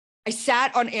 I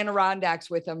sat on Adirondacks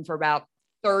with him for about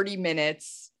 30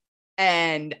 minutes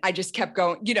and I just kept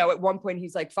going. You know, at one point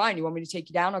he's like, fine, you want me to take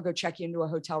you down? I'll go check you into a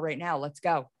hotel right now. Let's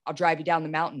go. I'll drive you down the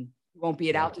mountain. You won't be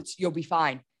at altitude. You'll be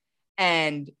fine.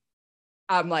 And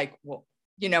I'm like, well,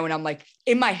 you know, and I'm like,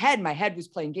 in my head was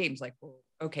playing games like, well,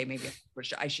 okay, maybe what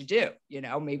I should do, you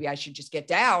know, maybe I should just get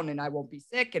down and I won't be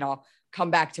sick and I'll come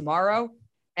back tomorrow.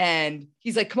 And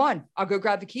he's like, come on, I'll go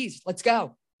grab the keys. Let's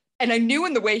go. And I knew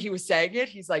in the way he was saying it,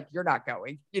 he's like, you're not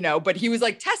going, you know, but he was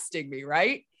like testing me.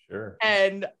 Right. Sure.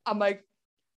 And I'm like,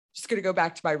 just going to go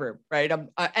back to my room. Right.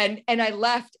 And I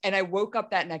left and I woke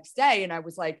up that next day and I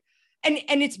was like, and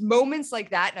it's moments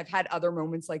like that. And I've had other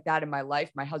moments like that in my life.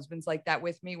 My husband's like that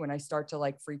with me. When I start to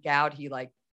like freak out, he like,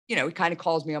 you know, he kind of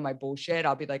calls me on my bullshit.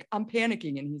 I'll be like, I'm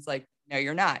panicking. And he's like, no,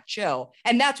 you're not, chill.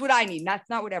 And that's what I need. That's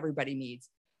not what everybody needs.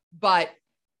 But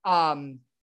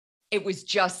it was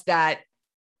just that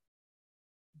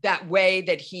way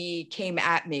that he came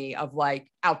at me of like,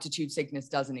 altitude sickness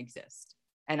doesn't exist.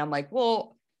 And I'm like,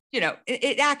 well,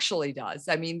 it actually does.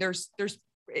 I mean,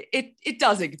 it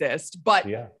does exist, but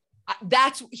Yeah.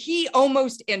 he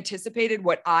almost anticipated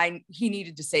what he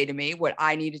needed to say to me, what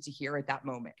I needed to hear at that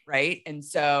moment. Right. And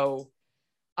so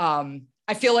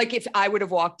I feel like if I would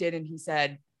have walked in and he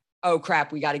said, oh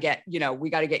crap, we got to get you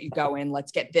going.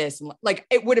 Let's get this. And like,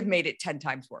 it would have made it 10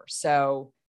 times worse.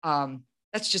 So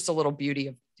that's just a little beauty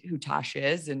of who Tosh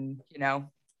is. And,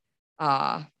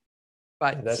 but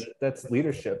that's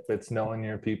leadership. It's knowing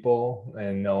your people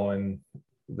and knowing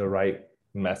the right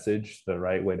message, the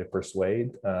right way to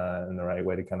persuade, and the right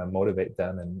way to kind of motivate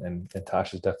them. And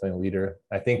Tosh is definitely a leader.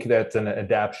 I think that's an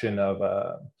adaptation of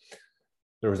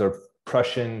there was a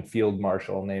Prussian field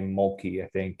marshal named Moltke, I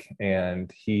think,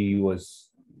 and he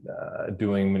was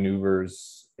doing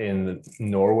maneuvers in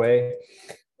Norway,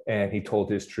 and he told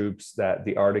his troops that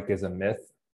the Arctic is a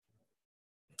myth.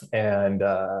 And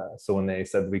so when they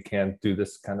said we can't do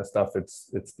this kind of stuff,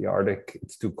 it's the Arctic,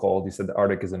 it's too cold, he said the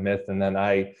Arctic is a myth. And then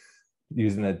I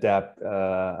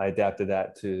adapted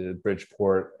that to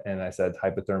Bridgeport, and I said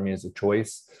hypothermia is a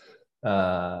choice,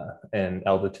 and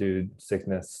altitude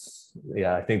sickness.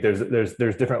 Yeah, I think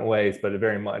there's different ways, but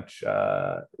very much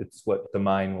it's what the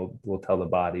mind will tell the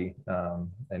body,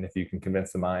 and if you can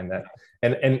convince the mind that.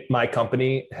 And my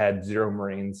company had 0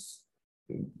 Marines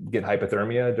get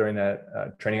hypothermia during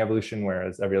that training evolution,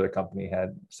 whereas every other company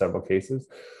had several cases.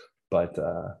 But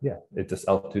yeah, it just,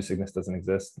 altitude sickness doesn't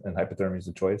exist, and hypothermia is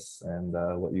a choice. And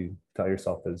what you tell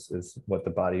yourself is what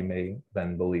the body may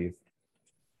then believe.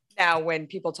 Now, when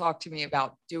people talk to me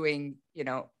about doing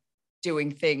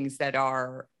things that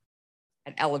are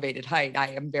an elevated height,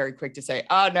 I am very quick to say,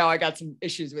 oh no, I got some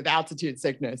issues with altitude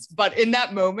sickness. But in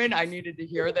that moment, I needed to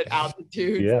hear that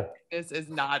altitude sickness is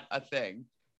not a thing,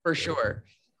 for sure.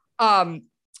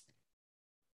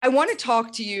 I want to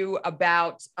talk to you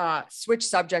about switch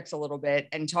subjects a little bit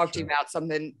and talk to you about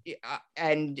something,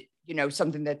 and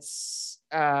something that's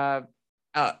a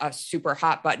super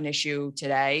hot button issue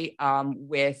today,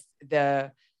 with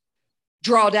the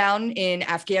drawdown in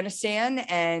Afghanistan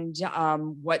and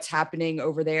what's happening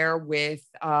over there with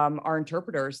our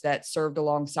interpreters that served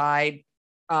alongside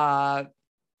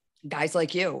guys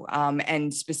like you,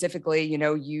 and specifically,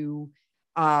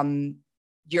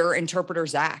 your interpreter,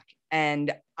 Zach.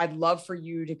 And I'd love for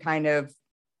you to kind of,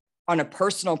 on a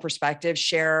personal perspective,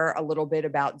 share a little bit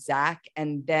about Zach.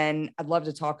 And then I'd love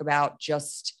to talk about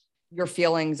just your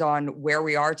feelings on where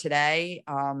we are today,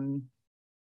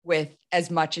 with as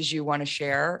much as you want to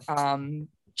share,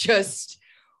 just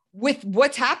with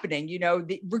what's happening,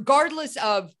 regardless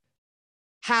of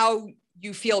how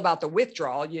you feel about the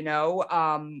withdrawal,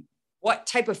 what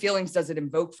type of feelings does it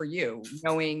invoke for you,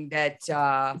 knowing that,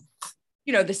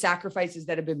 the sacrifices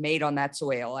that have been made on that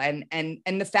soil, and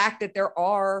the fact that there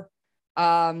are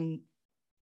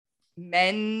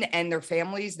men and their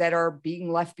families that are being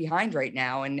left behind right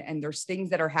now. And there's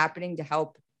things that are happening to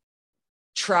help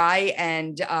try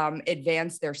and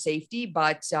advance their safety,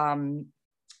 but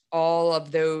all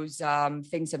of those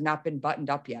things have not been buttoned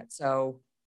up yet. So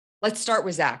let's start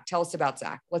with Zach. Tell us about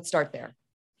Zach. Let's start there.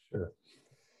 Sure.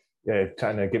 Yeah,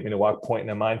 trying to get me to walk point in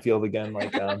a minefield again,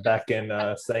 like back in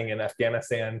staying in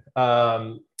Afghanistan.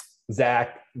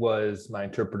 Zach was my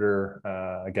interpreter.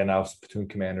 Again, I was platoon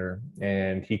commander,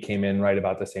 and he came in right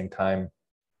about the same time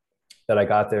that I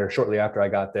got there, shortly after I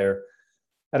got there,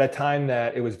 at a time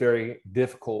that it was very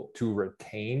difficult to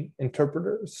retain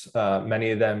interpreters. Many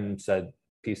of them said,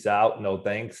 peace out, no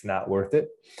thanks, not worth it.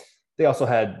 They also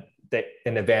had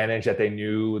an advantage that they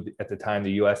knew at the time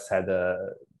the U.S. had a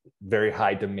very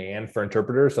high demand for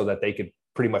interpreters, so that they could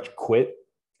pretty much quit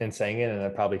in Sangin and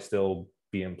then probably still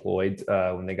be employed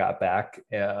when they got back.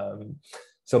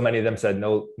 So many of them said,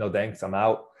 no thanks, I'm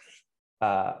out.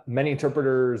 Many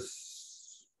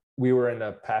interpreters, we were in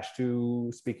a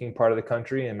Pashto speaking part of the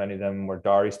country, and many of them were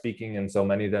Dari speaking. And so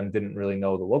many of them didn't really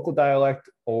know the local dialect,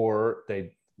 or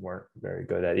they weren't very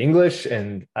good at English.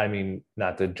 And I mean,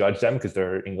 not to judge them, because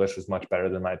their English was much better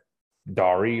than my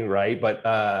Dari, right?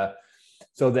 But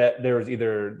so that there was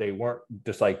either they weren't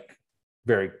just like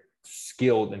very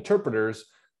skilled interpreters.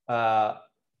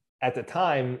 At the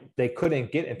time, they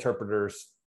couldn't get interpreters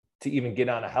to even get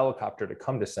on a helicopter to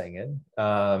come to Sangin.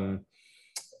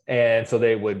 And so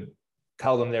they would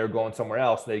tell them they were going somewhere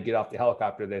else. They'd get off the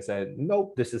helicopter. They said,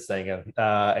 nope, this is Sangin,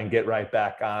 and get right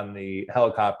back on the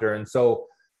helicopter. And so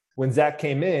when Zach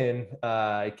came in,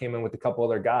 he came in with a couple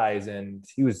other guys, and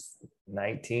he was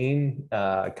 19,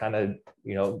 kind of,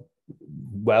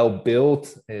 well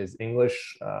built. His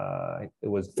English, it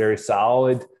was very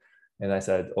solid. And I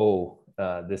said,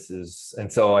 this is,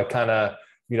 and so I kind of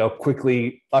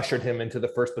quickly ushered him into the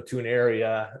first platoon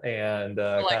area and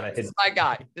kind of this is my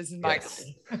guy. This is my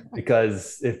guy.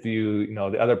 Because if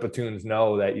the other platoons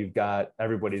know that you've got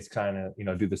everybody's kind of,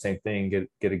 do the same thing,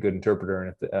 get a good interpreter.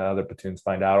 And if the other platoons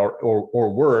find out, or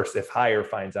worse, if higher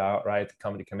finds out, right, the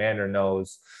company commander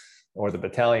knows, or the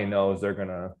battalion knows, they're going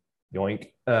to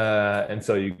yoink. And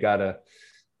so you got to,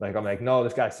 I'm like, no,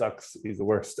 this guy sucks. He's the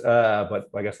worst. But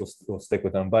I guess we'll stick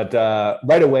with him. But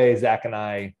right away, Zach and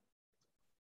I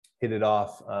hit it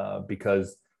off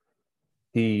because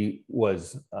he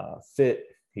was fit,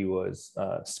 he was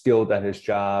skilled at his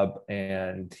job,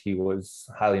 and he was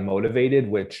highly motivated,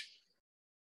 which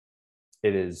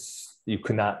you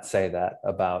could not say that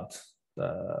about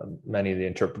many of the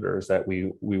interpreters that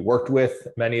we worked with.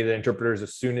 Many of the interpreters,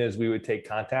 as soon as we would take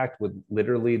contact, would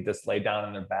literally just lay down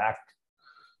on their back,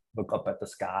 look up at the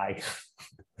sky,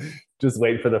 just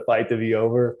wait for the fight to be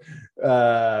over.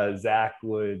 Zach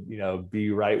would,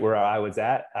 be right where I was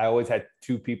at. I always had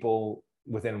two people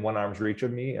within one arm's reach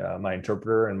of me, my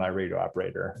interpreter and my radio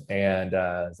operator. And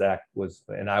Zach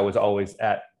and I was always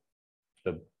at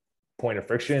the point of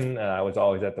friction. I was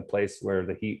always at the place where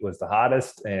the heat was the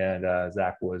hottest, and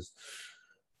Zach was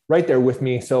right there with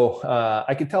me. So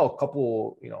I could tell a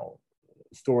couple,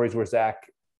 stories where Zach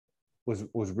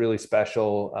was really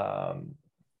special.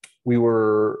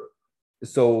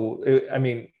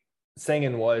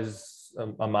 Sangin was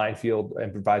a minefield.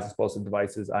 Improvised explosive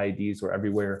devices, IEDs were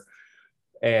everywhere.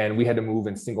 And we had to move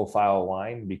in single file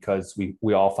line because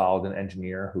we all followed an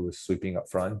engineer who was sweeping up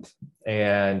front.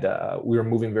 And we were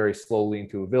moving very slowly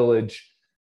into a village.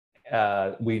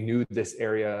 We knew this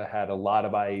area had a lot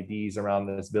of IEDs around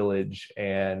this village,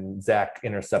 and Zach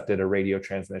intercepted a radio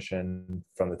transmission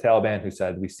from the Taliban who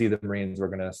said, "We see the Marines, we're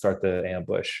going to start the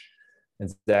ambush." And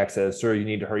Zach says, "Sir, you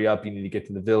need to hurry up. You need to get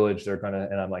to the village. They're going to,"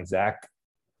 and I'm like, "Zach,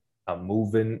 I'm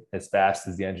moving as fast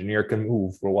as the engineer can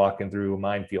move. We're walking through a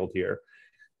minefield here."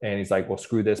 And he's like, "Well,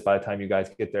 screw this. By the time you guys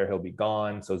get there, he'll be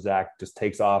gone." So Zach just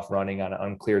takes off running on an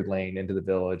uncleared lane into the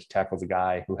village, tackles a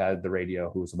guy who had the radio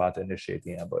who was about to initiate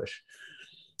the ambush.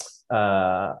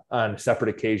 On a separate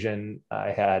occasion,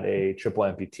 I had a triple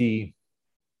amputee,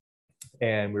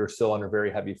 and we were still under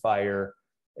very heavy fire.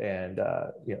 And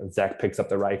Zach picks up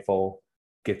the rifle,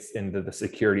 gets into the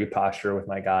security posture with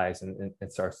my guys, and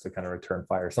starts to kind of return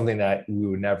fire. Something that we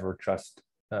would never trust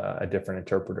a different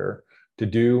interpreter to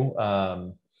do.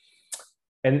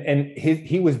 And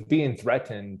he was being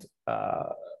threatened.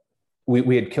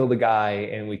 We had killed a guy,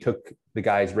 and we took the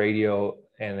guy's radio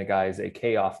and the guy's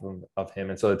AK off of him.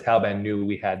 And so the Taliban knew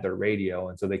we had their radio.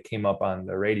 And so they came up on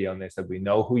the radio and they said, "We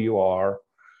know who you are.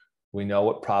 We know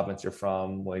what province you're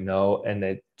from. We know," and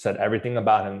they said everything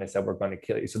about him. They said, "We're going to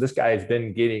kill you." So this guy has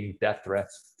been getting death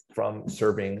threats from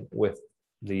serving with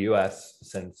the US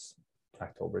since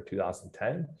October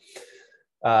 2010.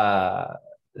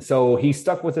 So he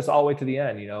stuck with us all the way to the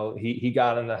end. He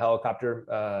got in the helicopter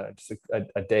just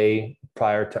a day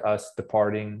prior to us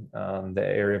departing the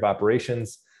area of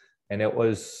operations. And it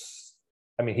was,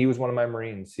 he was one of my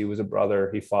Marines. He was a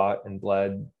brother. He fought and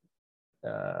bled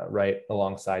right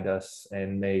alongside us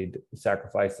and made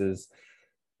sacrifices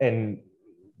and,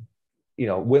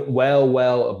 went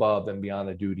well above and beyond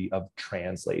the duty of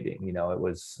translating. It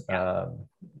was,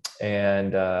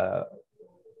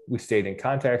 we stayed in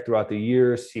contact throughout the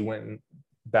years. He went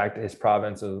back to his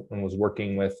province and was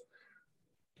working with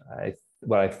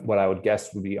what I would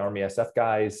guess would be Army SF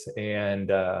guys.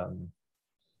 And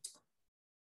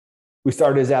we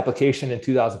started his application in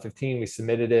 2015. We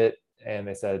submitted it, and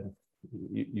they said,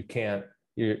 you can't.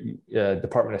 Your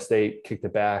Department of State kicked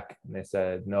it back, and they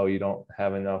said, "No, you don't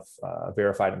have enough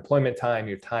verified employment time.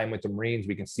 Your time with the Marines,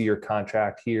 we can see your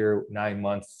contract here, 9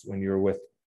 months when you were with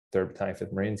 3rd Battalion,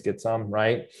 5th Marines, get some,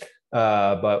 right?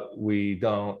 But you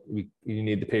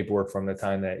need the paperwork from the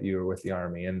time that you were with the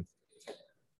Army." And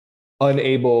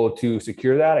unable to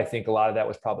secure that, I think a lot of that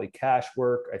was probably cash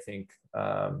work. I think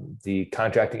the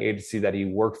contracting agency that he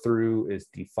worked through is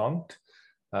defunct,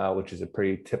 which is a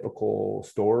pretty typical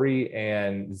story.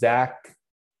 And Zach,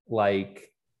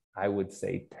 like I would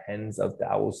say tens of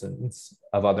thousands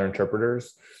of other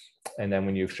interpreters. And then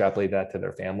when you extrapolate that to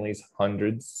their families,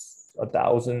 hundreds of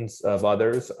thousands of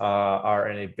others are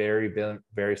in a very,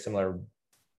 very similar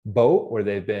boat where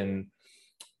they've been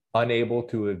unable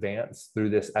to advance through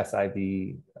this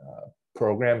SIV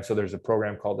program. So there's a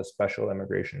program called the Special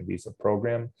Immigration Visa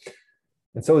Program.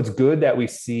 And so it's good that we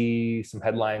see some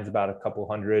headlines about a couple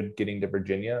hundred getting to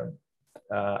Virginia.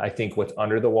 I think what's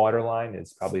under the waterline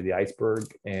is probably the iceberg.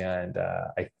 And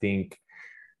I think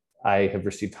I have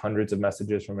received hundreds of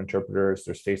messages from interpreters.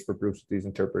 There's Facebook groups with these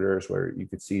interpreters where you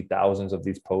could see thousands of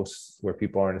these posts where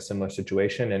people are in a similar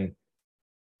situation. And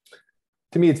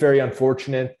to me, it's very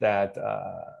unfortunate that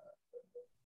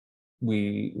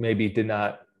we maybe did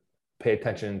not pay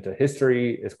attention to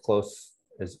history as close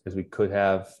as we could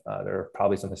have. There are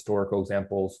probably some historical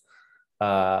examples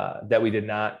that we did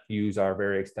not use our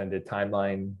very extended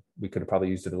timeline. We could have probably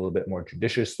used it a little bit more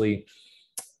judiciously.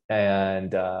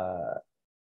 And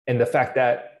the fact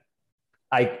that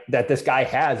this guy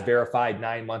has verified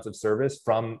 9 months of service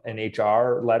from an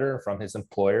HR letter from his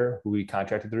employer who he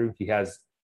contracted through. He has,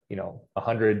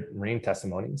 100 Marine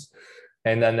testimonies.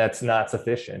 And then that's not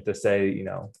sufficient to say,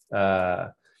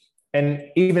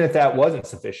 and even if that wasn't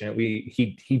sufficient,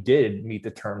 he did meet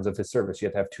the terms of his service. You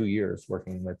have to have 2 years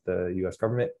working with the US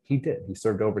government. He did. He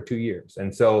served over 2 years.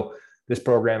 And so this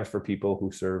program is for people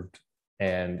who served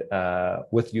and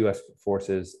with US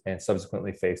forces and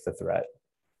subsequently faced a threat.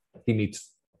 He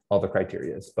meets all the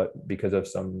criteria, but because of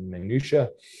some minutia,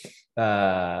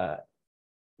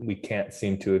 we can't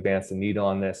seem to advance the needle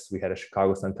on this. We had a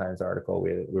Chicago Sun-Times article.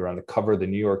 We were on the cover of the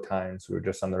New York Times. We were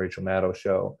just on the Rachel Maddow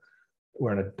show.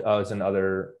 We're in a dozen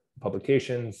other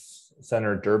publications.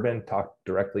 Senator Durbin talked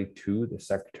directly to the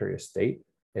Secretary of State.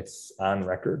 It's on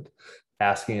record,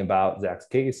 asking about Zach's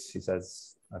case. He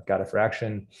says, I've got it for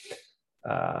action.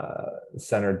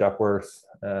 Senator Duckworth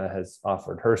has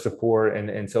offered her support, and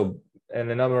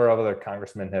a number of other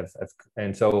congressmen have,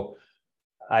 and so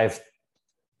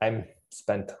I'm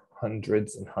spent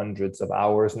hundreds and hundreds of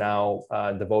hours now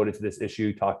devoted to this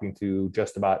issue, talking to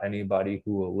just about anybody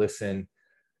who will listen.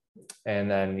 And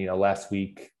then last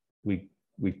week we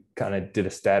kind of did a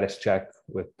status check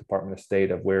with Department of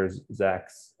State of where's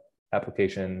Zach's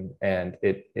application, and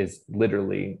it is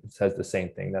literally says the same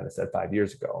thing that it said 5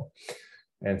 years ago.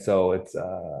 And so it's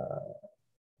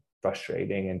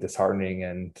frustrating and disheartening.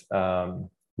 And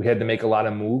we had to make a lot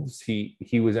of moves.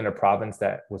 He was in a province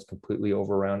that was completely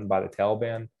overrun by the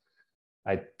Taliban.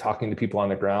 Talking to people on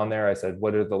the ground there, I said,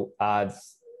 what are the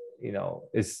odds?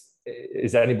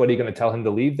 Is anybody going to tell him to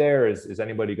leave there? Is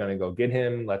anybody going to go get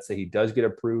him? Let's say he does get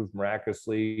approved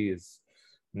miraculously.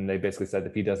 And they basically said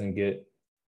if he doesn't get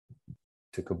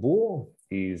to Kabul,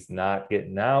 he's not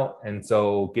getting out. And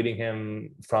so getting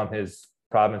him from his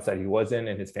province that he was in,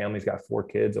 and his family's got 4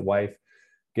 kids, a wife,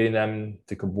 getting them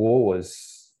to Kabul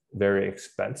was very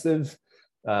expensive.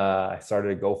 I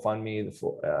started a GoFundMe.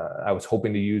 I was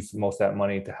hoping to use most of that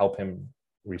money to help him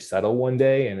resettle one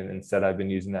day, and instead I've been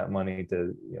using that money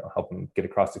to help him get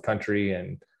across the country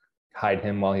and hide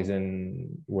him while he's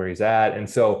in where he's at. And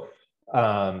so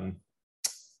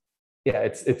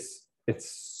it's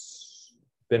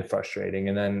been frustrating.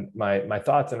 And then my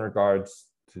thoughts in regards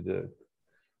to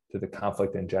the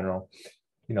conflict in general,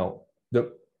 the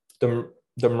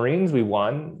Marines, we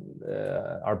won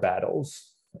our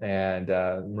battles, and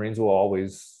Marines will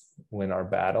always win our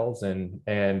battles, and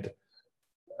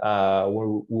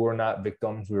we're not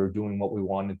victims. We were doing what we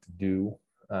wanted to do.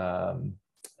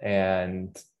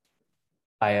 And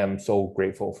I am so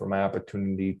grateful for my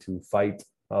opportunity to fight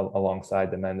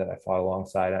alongside the men that I fought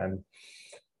alongside. I've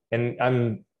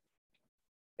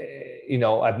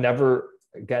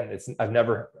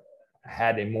never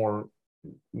had a more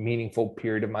meaningful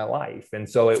period of my life. And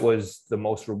so it was the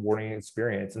most rewarding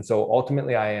experience. And so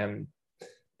ultimately I am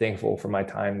thankful for my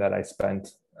time that I spent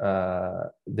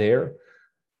there.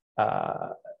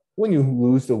 When you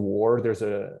lose the war,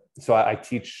 I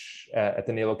teach at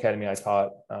the Naval Academy. I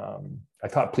taught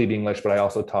plebe English, but I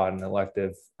also taught an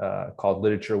elective called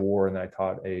Literature War, and I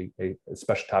taught a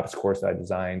special topics course that I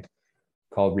designed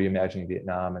called Reimagining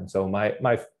Vietnam. And so my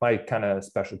kind of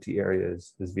specialty area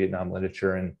is Vietnam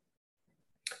literature, and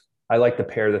I like to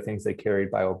pair the things they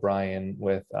carried by O'Brien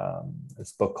with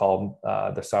this book called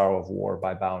The Sorrow of War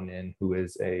by Bao Ninh, who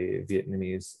is a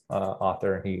Vietnamese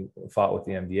author, and he fought with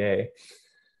the MDA.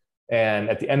 And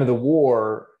at the end of the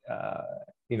war,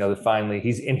 finally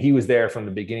he was there from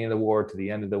the beginning of the war to the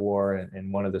end of the war.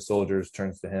 And one of the soldiers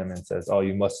turns to him and says, "Oh,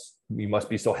 you must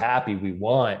be so happy we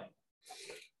won."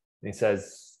 And he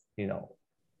says,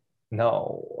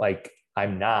 "No, like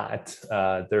I'm not.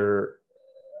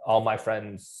 All my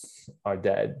friends are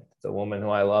dead. The woman who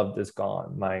I loved is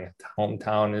gone. My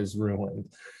hometown is ruined.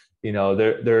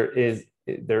 There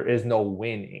is no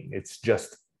winning. It's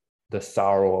just the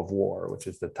sorrow of war," which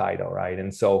is the title, right?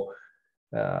 And so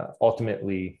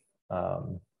ultimately,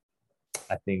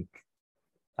 I think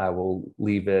I will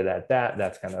leave it at that.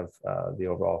 That's kind of the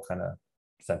overall kind of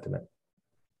sentiment.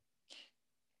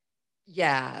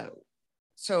 Yeah.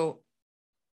 So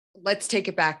let's take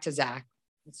it back to Zach.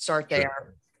 Let's start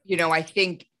there. Sure. I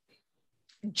think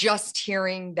just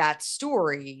hearing that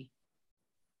story,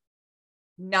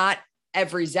 not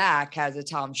every Zach has a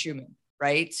Tom Schueman,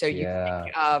 right? So you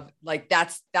think of like,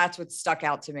 that's what stuck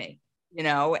out to me, you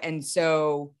know? And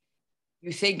so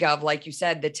you think of, like you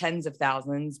said, the tens of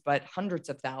thousands, but hundreds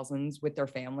of thousands with their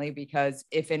family, because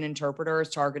if an interpreter is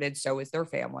targeted, so is their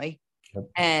family. Yep.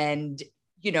 And,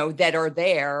 you know, that are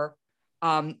there.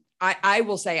 I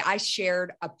will say I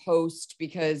shared a post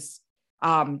because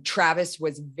Travis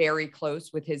was very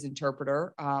close with his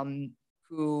interpreter,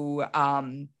 who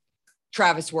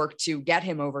Travis worked to get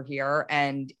him over here,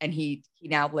 and he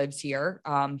now lives here.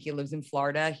 He lives in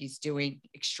Florida. He's doing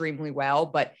extremely well,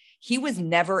 but he was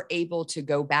never able to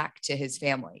go back to his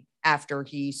family after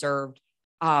he served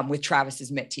with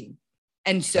Travis's MIT team.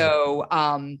 And so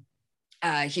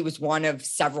he was one of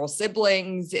several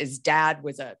siblings. His dad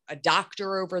was a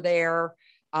doctor over there.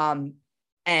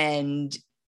 And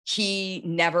he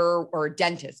never, or a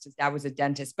dentist, his dad was a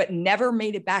dentist, but never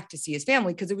made it back to see his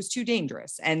family because it was too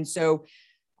dangerous. And so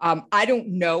I don't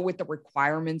know what the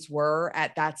requirements were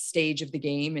at that stage of the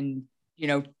game in, you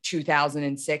know,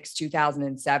 2006,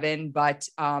 2007. But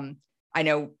I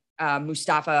know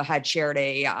Mustafa had shared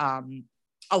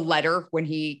a letter when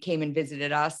he came and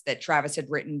visited us that Travis had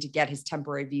written to get his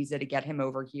temporary visa to get him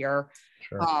over here.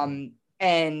 Sure.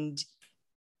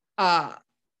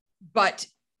 But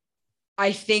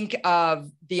I think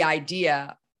of the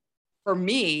idea for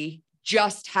me,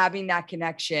 just having that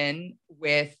connection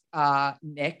with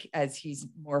Nick, as he's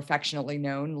more affectionately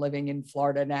known, living in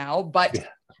Florida now, but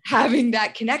having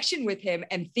that connection with him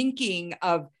and thinking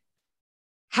of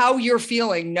how you're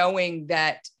feeling, knowing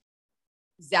that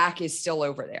Zach is still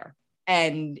over there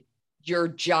and you're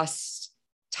just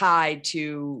tied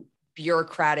to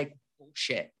bureaucratic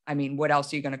bullshit. I mean, what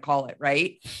else are you going to call it?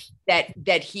 Right.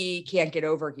 That he can't get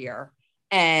over here.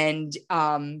 And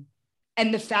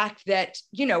the fact that,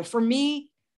 you know, for me,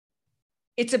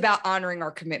 it's about honoring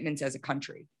our commitments as a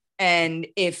country. And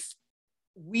if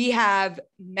we have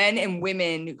men and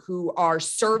women who are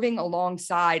serving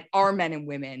alongside our men and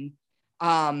women,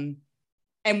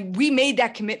 and we made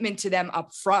that commitment to them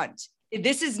up front.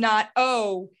 This is not,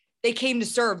 oh, they came to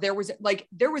serve. There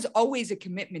was always a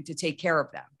commitment to take care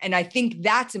of them. And I think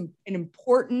that's an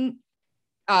important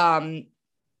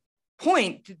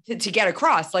point to get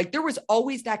across. Like, there was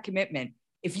always that commitment.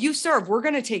 If you serve, we're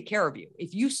going to take care of you.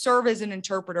 If you serve as an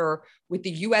interpreter with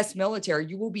the U.S. military,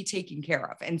 you will be taken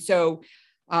care of. And so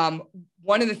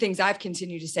one of the things I've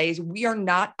continued to say is we are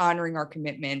not honoring our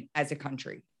commitment as a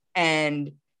country.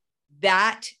 And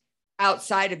that,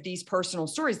 outside of these personal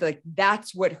stories, like,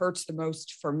 that's what hurts the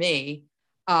most for me.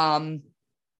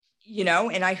 You know,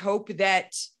 and I hope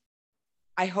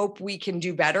we can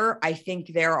do better. I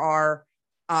think there are,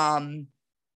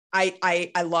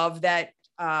 I love that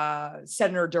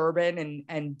Senator Durbin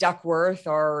and Duckworth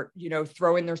are, you know,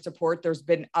 throwing their support. There's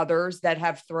been others that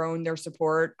have thrown their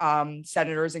support,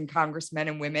 senators and congressmen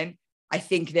and women. I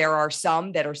think there are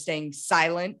some that are staying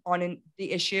silent on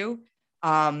the issue.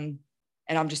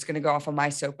 And I'm just going to go off on my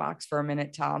soapbox for a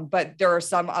minute, Tom, but there are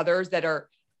some others that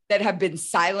have been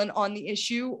silent on the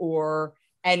issue,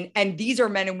 and these are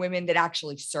men and women that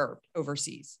actually served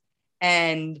overseas.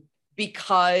 And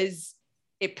because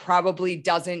it probably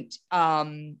doesn't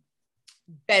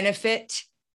benefit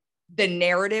the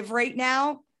narrative right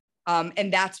now,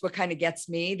 and that's what kind of gets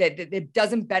me, that it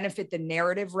doesn't benefit the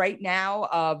narrative right now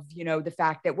of, you know, the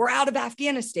fact that we're out of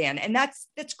Afghanistan. And that's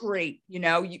great. You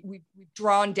know, we've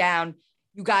drawn down,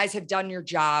 you guys have done your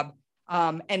job.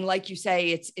 And like you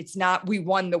say, it's not, we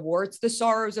won the war, it's the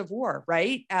sorrows of war,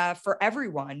 right? For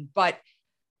everyone. But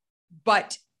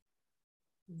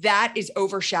that is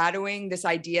overshadowing this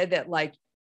idea that, like,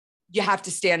 you have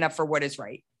to stand up for what is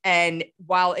right. And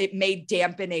while it may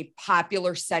dampen a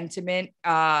popular sentiment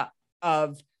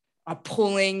of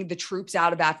pulling the troops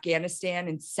out of Afghanistan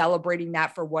and celebrating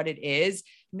that for what it is,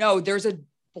 no, there's a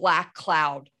black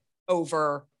cloud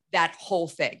over that whole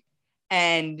thing.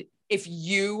 And if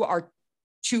you are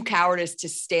too cowardice to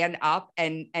stand up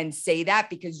and say that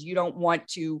because you don't want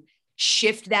to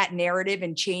shift that narrative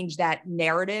and change that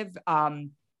narrative,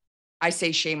 I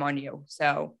say shame on you.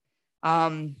 So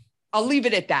I'll leave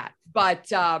it at that.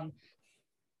 But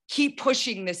keep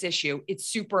pushing this issue. It's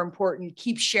super important.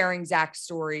 Keep sharing Zach's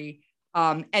story.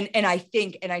 And I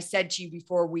think, and I said to you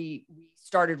before we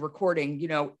started recording, you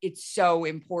know, it's so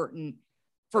important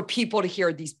for people to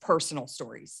hear these personal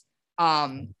stories.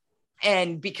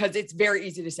 And because it's very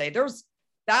easy to say there's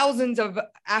thousands of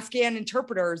Afghan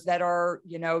interpreters that are,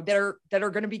 you know, that are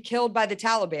going to be killed by the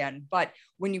Taliban. But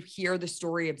when you hear the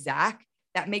story of Zach,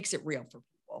 that makes it real for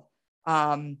people.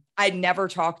 I'd never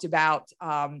talked about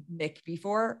Nick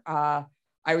before.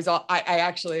 I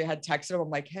actually had texted him. I'm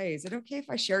like, hey, is it okay if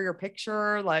I share your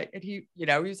picture? Like, and he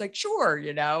was like, sure,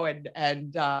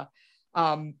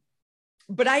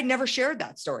 but I never shared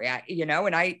that story.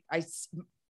 I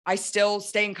still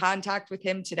stay in contact with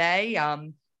him today.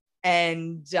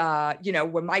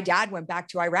 When my dad went back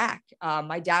to Iraq,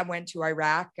 my dad went to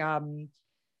Iraq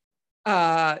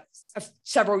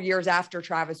several years after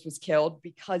Travis was killed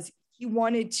because he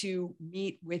wanted to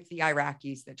meet with the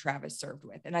Iraqis that Travis served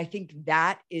with. And I think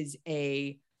that is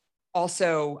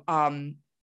also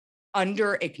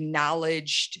under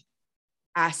acknowledged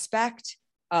aspect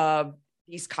of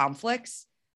these conflicts.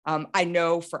 I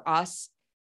know for us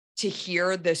to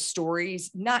hear the stories,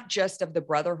 not just of the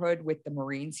brotherhood with the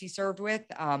Marines he served with,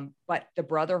 but the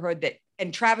brotherhood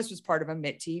and Travis was part of a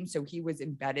MIT team, so he was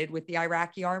embedded with the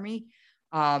Iraqi army.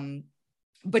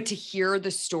 But to hear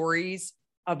the stories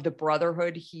of the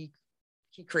brotherhood he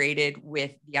created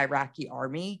with the Iraqi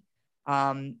army,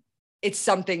 it's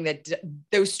something that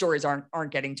those stories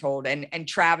aren't getting told. And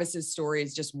Travis's story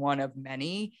is just one of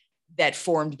many that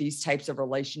formed these types of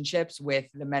relationships with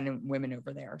the men and women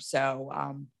over there. So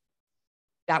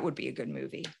that would be a good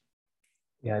movie.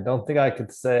 Yeah, I don't think I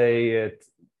could say it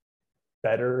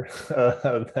better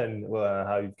than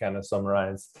how you kind of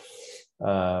summarized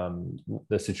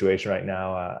the situation right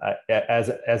now.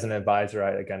 As an advisor,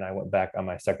 I went back on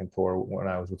my second tour when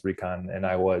I was with Recon, and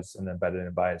I was an embedded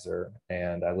advisor,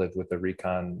 and I lived with the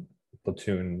Recon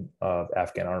platoon of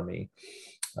Afghan Army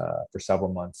for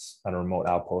several months on a remote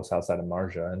outpost outside of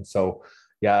Marja. And so,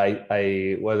 yeah,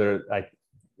 I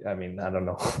don't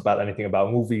know about anything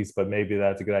about movies, but maybe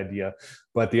that's a good idea.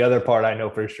 But the other part, I know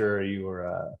for sure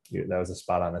that was a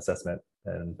spot on assessment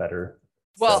and better.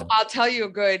 Well, said. I'll tell you a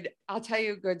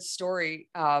good story.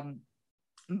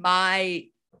 My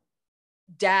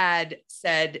dad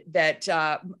said that,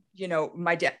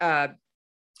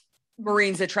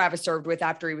 Marines that Travis served with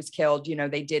after he was killed,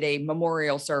 they did a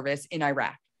memorial service in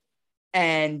Iraq.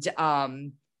 And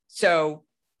so,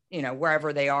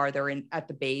 wherever they are, they're at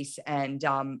the base, and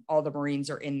all the Marines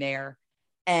are in there.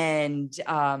 And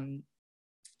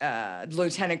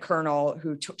Lieutenant Colonel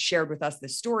who shared with us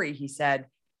this story, he said,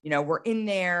 we're in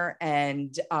there,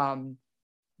 and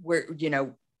we're,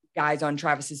 guys on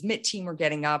Travis's MIT team are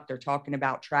getting up. They're talking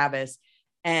about Travis,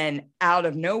 and out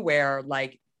of nowhere,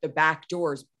 like the back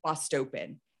doors bust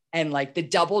open, and like the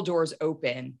double doors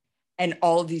open, and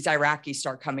all of these Iraqis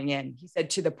start coming in. He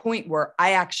said, to the point where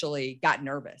I actually got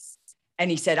nervous. And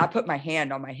he said, I put my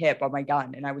hand on my hip on my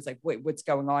gun, and I was like, wait, what's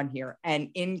going on here? And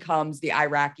in comes the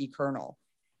Iraqi colonel.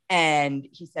 And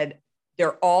he said,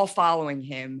 they're all following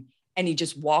him. And he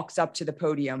just walks up to the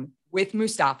podium with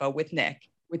Mustafa, with Nick,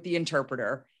 with the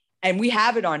interpreter. And we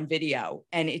have it on video,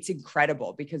 and it's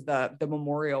incredible because the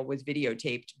memorial was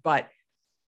videotaped. But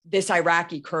this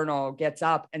Iraqi colonel gets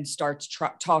up and starts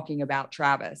talking about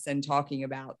Travis, and talking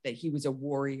about that he was a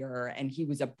warrior and he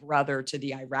was a brother to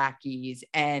the Iraqis.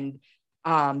 And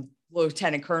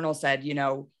Lieutenant Colonel said,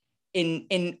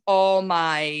 in all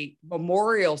my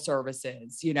memorial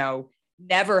services,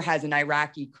 never has an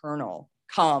Iraqi colonel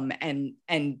come and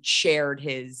shared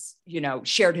his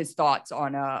thoughts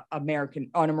on a Marine,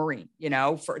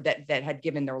 for that had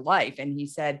given their life. And he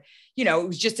said, it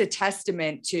was just a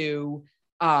testament to,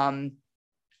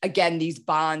 again, these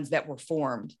bonds that were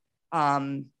formed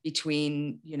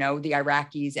between, the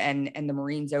Iraqis and the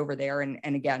Marines over there.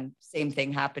 And again, same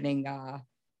thing happening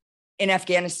in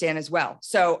Afghanistan as well.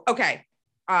 So, okay.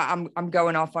 I'm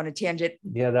going off on a tangent.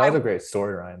 Yeah, that was a great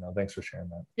story, Ryan, though. Thanks for sharing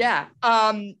that. Yeah.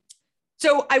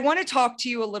 So I want to talk to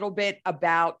you a little bit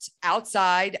about,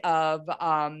 outside of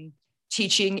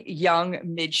teaching young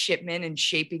midshipmen and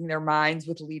shaping their minds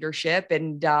with leadership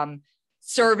and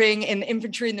serving in the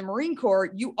infantry and the Marine Corps,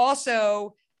 you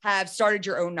also have started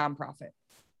your own nonprofit,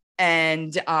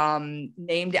 and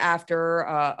named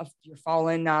after your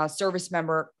fallen service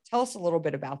member. Tell us a little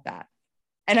bit about that.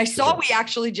 And I saw we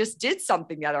actually just did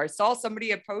something together. I saw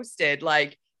somebody had posted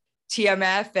like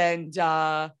TMF and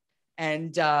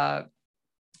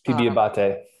PB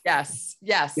Abate. Yes.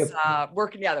 Yep.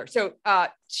 Working together. So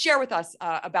share with us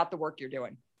about the work you're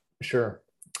doing. Sure.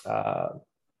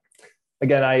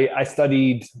 Again, I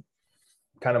studied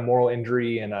kind of moral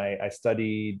injury, and I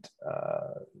studied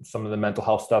some of the mental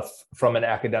health stuff from an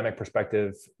academic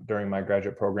perspective during my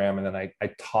graduate program. And then I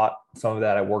taught some of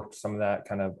that. I worked some of that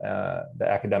kind of the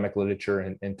academic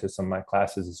literature into some of my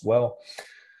classes as well.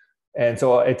 And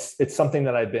so it's something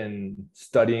that I've been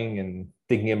studying and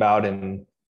thinking about and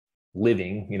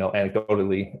living,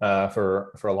 anecdotally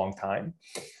for a long time.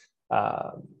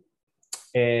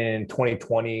 In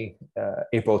 2020,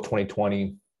 April of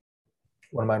 2020,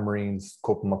 one of my Marines,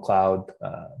 Corporal McLeod,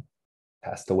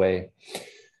 passed away.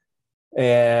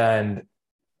 And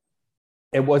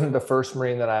it wasn't the first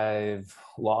Marine that I've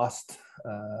lost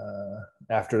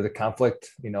after the conflict.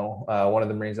 One of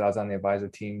the Marines that I was on the advisor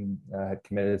team had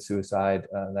committed suicide.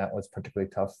 That was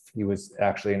particularly tough. He was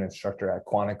actually an instructor at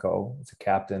Quantico. He's a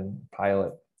captain,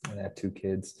 pilot, and had 2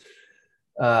 kids.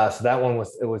 So that one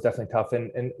was definitely tough.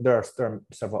 And there are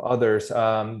several others.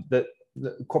 The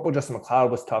Corporal Justin McLeod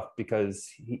was tough because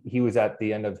he was at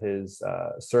the end of his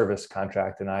service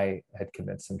contract, and I had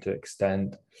convinced him to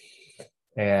extend.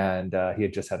 And he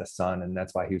had just had a son, and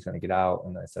that's why he was going to get out.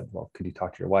 And I said, well, could you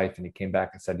talk to your wife? And he came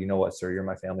back and said, you know what, sir, you're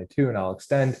my family too, and I'll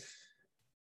extend.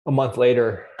 A month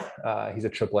later, he's a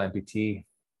triple amputee,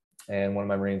 and one of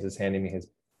my Marines is handing me his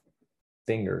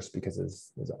fingers because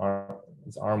his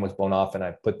arm was blown off, and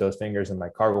I put those fingers in my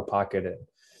cargo pocket and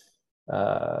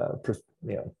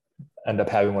end up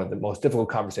having one of the most difficult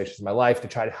conversations of my life to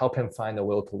try to help him find the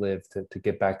will to live, to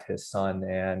get back to his son.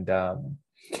 And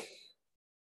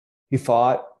he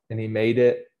fought and he made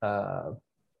it.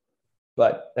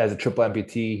 But as a triple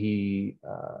amputee, he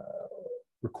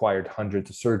required hundreds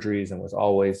of surgeries and was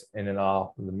always in and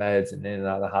out of the meds and in and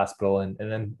out of the hospital. And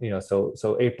then,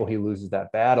 so April, he loses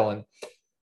that battle. And,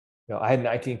 I had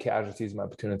 19 casualties in my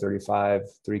platoon of 35,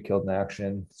 3 killed in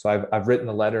action. So I've written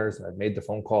the letters and I've made the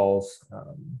phone calls.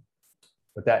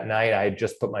 But that night I had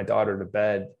just put my daughter to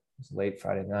bed. It was late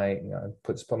Friday night. I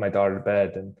put my daughter to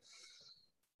bed, and,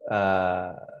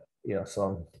 so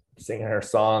I'm singing her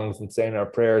songs and saying our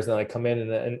prayers, and I come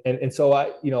in and so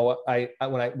we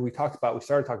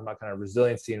started talking about kind of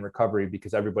resiliency and recovery,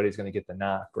 because everybody's going to get the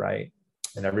knock, right?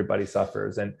 And everybody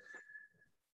suffers. And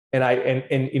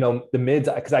the mids,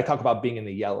 because I talk about being in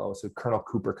the yellow. So Colonel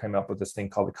Cooper came up with this thing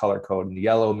called the color code, and the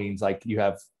yellow means like you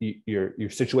have your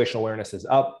situational awareness is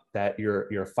up, that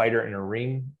you're a fighter in a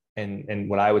ring. And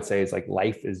what I would say is like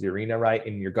life is the arena, right?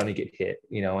 And you're going to get hit,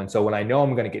 and so when I know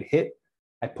I'm going to get hit,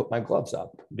 I put my gloves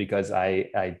up, because I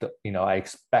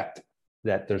expect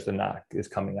that there's a knock is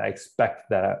coming. I expect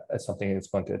that something is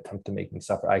going to attempt to make me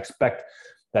suffer. I expect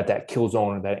that kill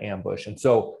zone or that ambush. And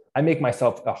so I make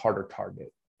myself a harder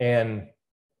target. And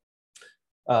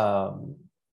my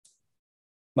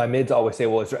mids always say,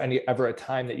 well, is there ever a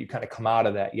time that you kind of come out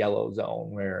of that yellow zone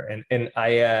where, and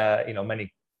I,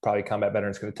 many probably combat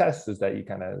veterans can attest, is that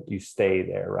you stay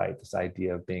there, right? This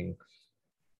idea of being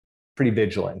pretty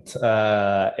vigilant.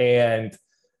 And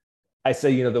I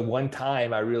say, the one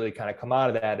time I really kind of come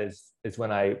out of that is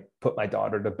when I put my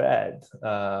daughter to bed,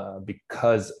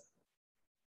 because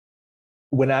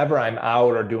whenever I'm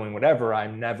out or doing whatever,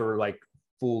 I'm never like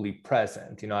fully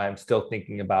present. I'm still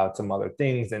thinking about some other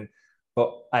things.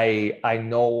 But I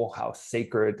know how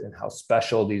sacred and how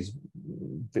special these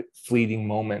fleeting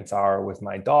moments are with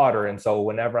my daughter. And so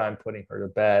whenever I'm putting her to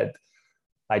bed,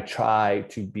 I try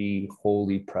to be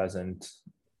wholly present,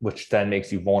 which then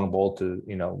makes you vulnerable to,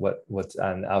 what's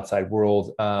on the outside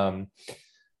world. And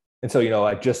so,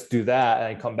 I just do that, and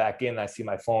I come back in, and I see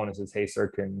my phone and says, hey, sir,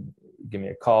 can you give me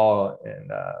a call?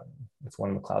 And it's one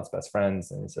of McLeod's best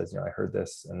friends. And he says, I heard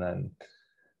this. And then,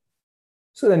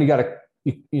 so then you got to,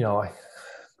 I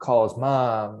call his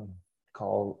mom,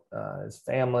 call his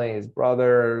family, his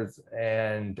brothers,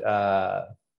 and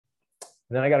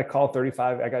then I got to call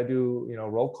 35. I got to do,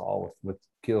 roll call with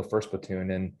Kilo 1st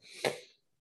Platoon, and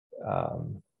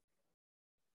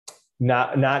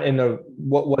not in the,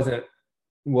 what wasn't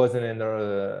in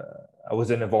the, I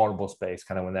was in a vulnerable space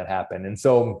kind of when that happened. And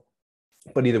so,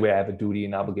 but either way, I have a duty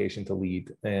and obligation to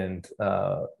lead. And,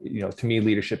 to me,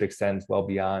 leadership extends well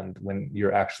beyond when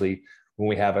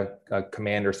we have a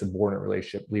commander subordinate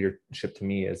relationship. Leadership to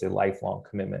me is a lifelong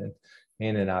commitment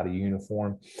in and out of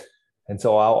uniform. And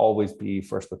so I'll always be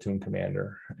 1st Platoon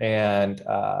commander. And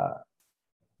so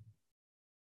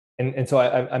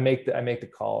I make the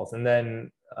calls. And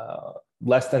then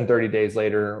less than 30 days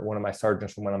later, one of my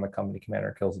sergeants from when I'm a company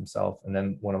commander kills himself. And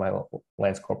then one of my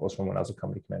lance corporals from when I was a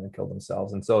company commander killed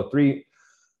themselves. And so three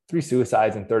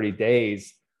suicides in 30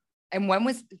 days. And when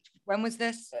was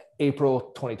this?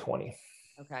 April 2020.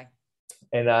 Okay.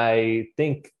 And I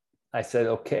think I said,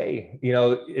 okay,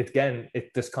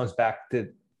 it just comes back to,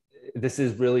 this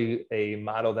is really a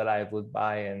motto that I have lived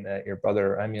by and that your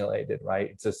brother emulated, right?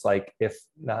 It's just like, if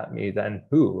not me, then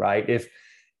who, right? If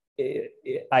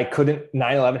I couldn't,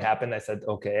 9/11 happened, I said,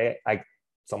 okay,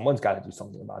 someone's got to do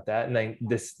something about that. And then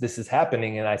this is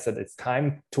happening. And I said, it's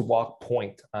time to walk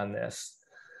point on this.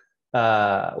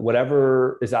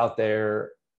 Whatever is out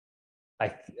there,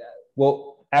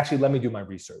 actually, let me do my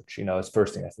research. As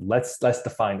first thing I said, let's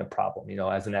define the problem.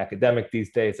 As an academic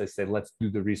these days, I say, let's do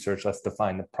the research, let's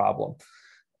define the problem.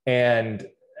 And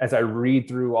as I read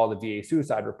through all the VA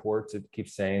suicide reports, it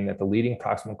keeps saying that the leading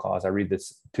proximal cause, I read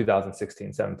this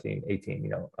 2016, 17,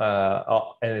 18,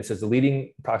 and it says the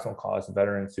leading proximal cause of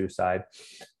veteran suicide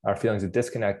are feelings of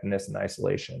disconnectedness and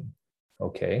isolation.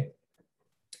 Okay.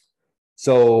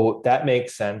 So that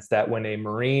makes sense that when a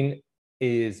Marine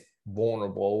is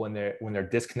vulnerable, when they're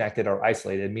disconnected or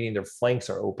isolated, meaning their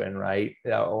flanks are open, right,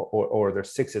 or their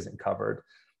six isn't covered,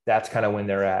 that's kind of when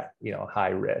they're at high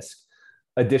risk.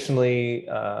 Additionally,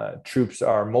 troops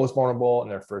are most vulnerable in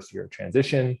their first year of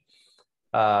transition.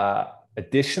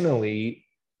 Additionally,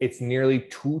 it's nearly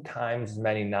 2 times as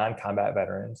many non-combat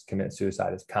veterans commit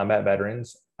suicide as combat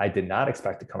veterans. I did not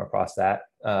expect to come across that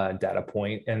data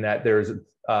point, and that there's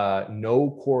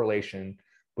no correlation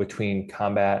between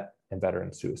combat and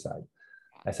veteran suicide.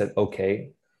 I said,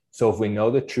 okay, so if we know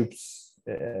the troops,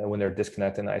 when they're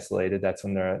disconnected and isolated, that's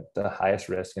when they're at the highest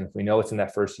risk. And if we know it's in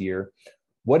that first year,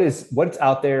 what's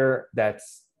out there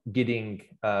that's getting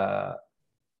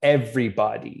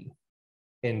everybody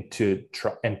into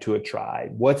a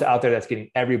tribe? What's out there that's getting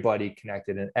everybody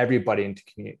connected and everybody into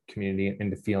community,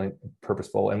 into feeling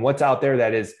purposeful? And what's out there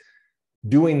that is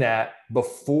doing that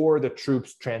before the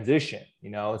troops transition?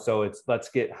 So it's,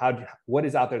 what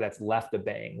is out there that's left a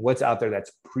bang? What's out there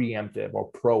that's preemptive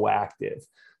or proactive?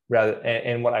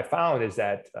 And what I found is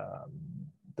that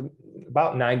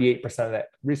about 98% of that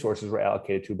resources were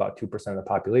allocated to about 2% of the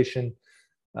population.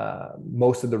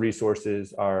 Most of the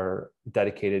resources are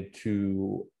dedicated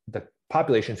to the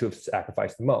populations who have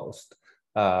sacrificed the most,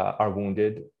 our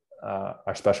wounded,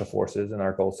 our special forces, and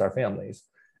our Gold Star families.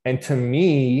 And to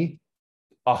me,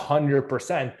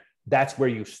 100%, that's where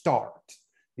you start.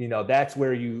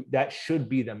 That should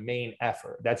be the main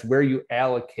effort. That's where you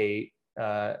allocate.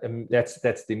 And that's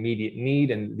the immediate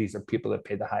need. And these are people that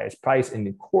pay the highest price. And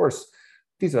of course,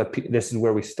 this is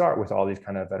where we start with all these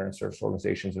kind of veteran service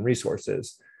organizations and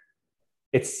resources.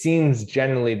 It seems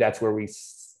generally that's where we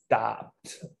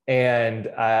stopped. And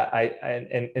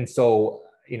so,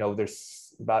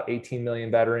 there's about 18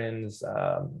 million veterans,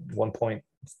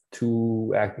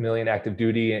 1.2 million active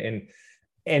duty,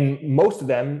 and most of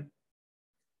them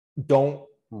don't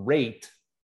rate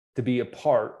to be a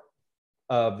part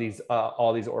of these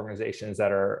all these organizations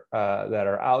that are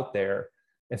out there.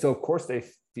 And so of course they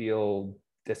feel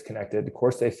disconnected, of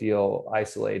course they feel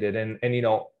isolated, and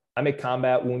I'm a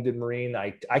combat wounded Marine.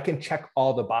 I can check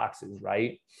all the boxes,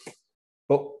 right?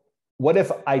 But what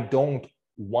if I don't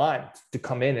want to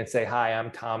come in and say, hi,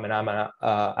 I'm Tom and I'm an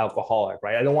alcoholic,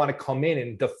 right? I don't want to come in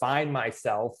and define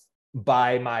myself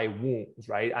by my wounds,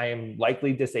 right? I am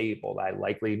likely disabled. I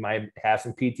likely might have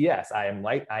some PTS.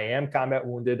 I am combat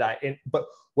wounded. But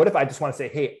what if I just want to say,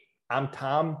 hey, I'm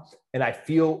Tom, and I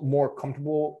feel more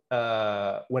comfortable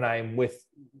when I'm with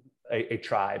a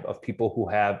tribe of people who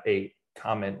have a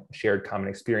shared common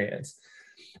experience.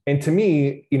 And to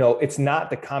me, it's not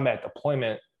the combat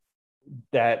deployment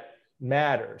that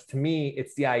matters. To me,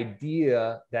 it's the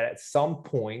idea that at some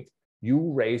point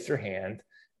you raised your hand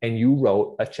and you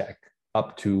wrote a check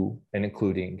up to and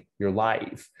including your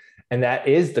life. And that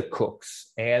is the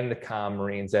cooks and the comm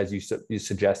Marines, as you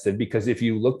suggested, because if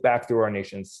you look back through our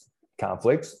nation's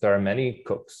conflicts, there are many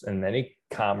cooks and many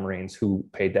comm Marines who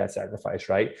paid that sacrifice,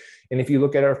 right? And if you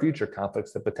look at our future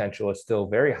conflicts, the potential is still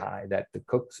very high that the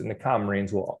cooks and the comm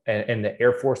Marines will, and the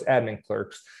Air Force admin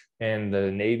clerks and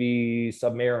the Navy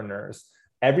submariners,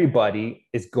 everybody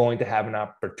is going to have an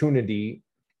opportunity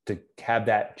to have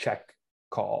that check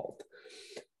called.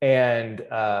 And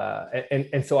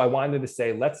so I wanted to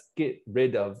say, let's get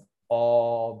rid of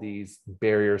all these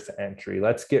barriers to entry.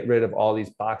 Let's get rid of all these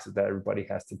boxes that everybody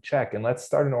has to check. And let's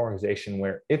start an organization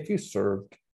where if you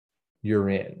served, you're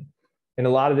in. And a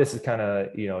lot of this is kind of,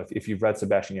 if you've read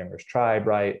Sebastian Junger's Tribe,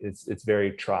 right? It's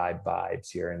very tribe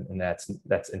vibes here. And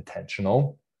that's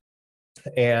intentional.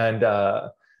 And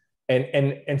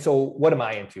so what am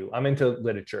I into? I'm into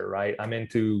literature, right? I'm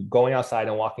into going outside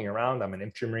and walking around. I'm an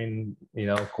infantry Marine,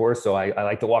 of course. So I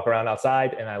like to walk around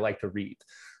outside and I like to read.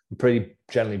 I'm pretty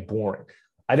generally boring.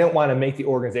 I didn't want to make the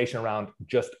organization around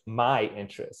just my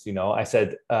interests. I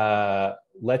said,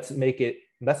 let's make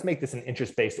this an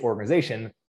interest-based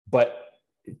organization, but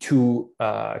to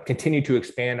continue to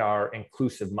expand our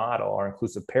inclusive model, our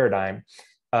inclusive paradigm.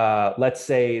 Let's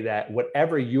say that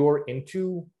whatever you're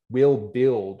into, we'll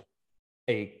build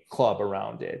a club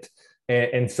around it.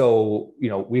 And so,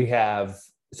 we have,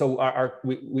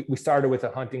 we started with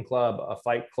a hunting club, a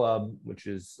fight club, which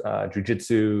is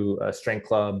jujitsu, a strength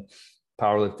club,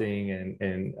 powerlifting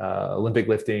and Olympic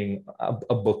lifting,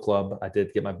 a book club. I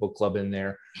did get my book club in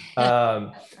there.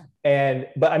 But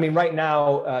I mean, right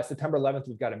now, September 11th,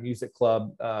 we've got a music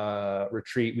club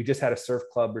retreat. We just had a surf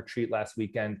club retreat last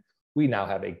weekend. We now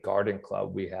have a garden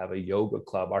club. We have a yoga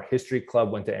club. Our history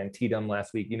club went to Antietam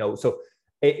last week. So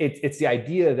it's the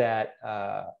idea that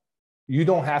you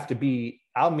don't have to be.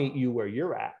 I'll meet you where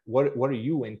you're at. What are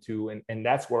you into? And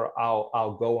that's where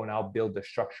I'll go and I'll build the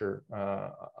structure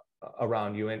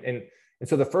around you. And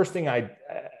so the first thing I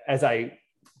said,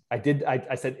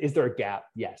 is there a gap?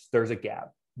 Yes, there's a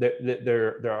gap.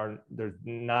 There's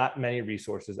not many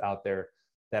resources out there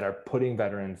that are putting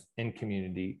veterans in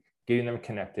community, getting them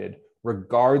connected,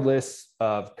 regardless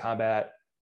of combat,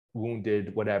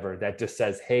 wounded, whatever, that just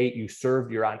says, hey, you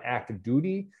served, you're on active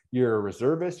duty, you're a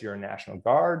reservist, you're a National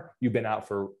Guard, you've been out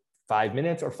for 5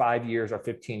 minutes or 5 years or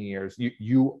 15 years.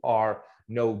 You are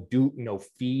no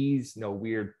fees, no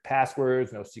weird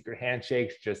passwords, no secret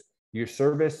handshakes, just your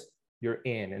service, you're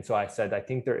in. And so I said, I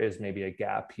think there is maybe a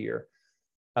gap here.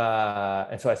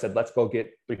 And so I said, let's go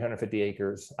get 350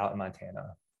 acres out in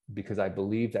Montana, because I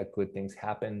believe that good things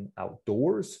happen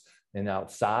outdoors and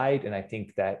outside. And I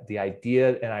think that the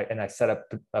idea, and I set up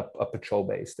a patrol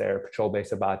base there, Patrol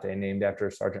Base Abate, named after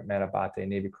Sergeant Matt Abate,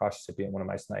 Navy Cross recipient, one of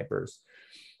my snipers,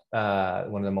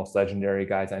 one of the most legendary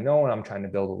guys I know. And I'm trying to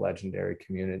build a legendary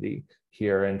community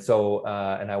here. And so,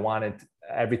 and I wanted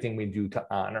everything we do to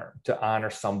honor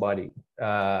somebody,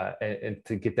 and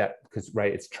to get that, because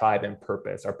right, it's tribe and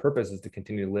purpose. Our purpose is to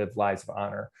continue to live lives of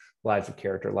honor, lives of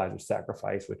character, lives of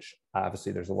sacrifice, which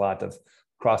obviously there's a lot of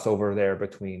crossover there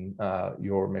between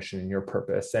your mission and your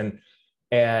purpose.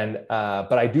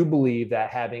 But I do believe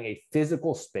that having a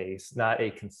physical space, not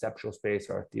a conceptual space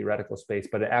or a theoretical space,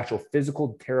 but an actual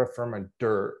physical terra firma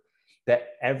dirt that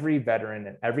every veteran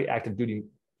and every active duty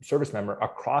service member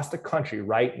across the country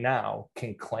right now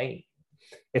can claim.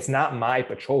 It's not my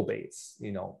patrol base,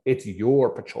 it's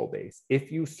your patrol base.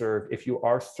 If you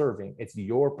are serving, it's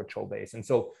your patrol base. And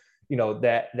so,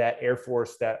 that Air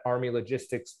Force, that Army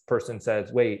logistics person says,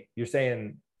 wait, you're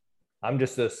saying I'm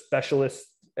just a specialist,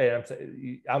 and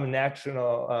I'm a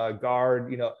National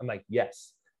Guard, I'm like,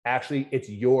 yes, actually it's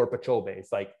your patrol base.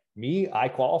 Like me, I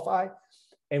qualify.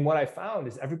 And what I found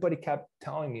is everybody kept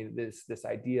telling me this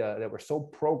idea that we're so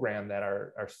programmed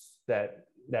that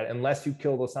unless you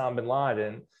killed Osama bin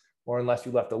Laden, or unless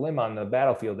you left a limb on the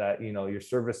battlefield, that your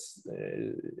service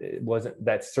wasn't,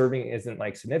 that serving isn't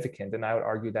like significant. And I would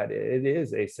argue that it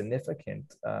is a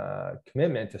significant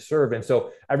commitment to serve. And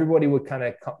so everybody would kind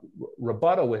of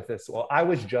rebuttal with this. Well,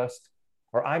 I'm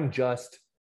just.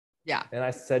 Yeah. And I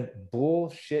said,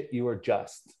 bullshit, you are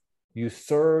just. You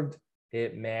served.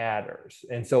 It matters.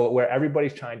 And so where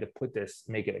everybody's trying to put this,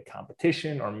 make it a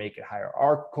competition or make it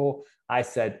hierarchical, I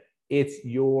said, it's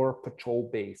your patrol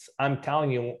base. I'm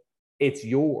telling you, it's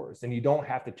yours, and you don't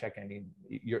have to check any.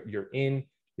 You're in.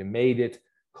 You made it.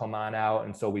 Come on out.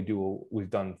 And so we've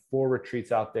done 4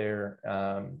 retreats out there.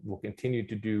 We'll continue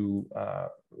to do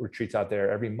retreats out there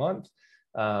every month.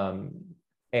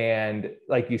 And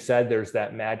like you said, there's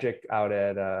that magic out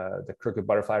at the Crooked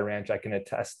Butterfly Ranch. I can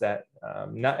attest that.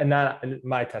 Not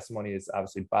my testimony is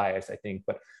obviously biased, I think,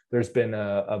 but there's been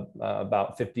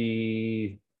about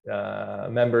 50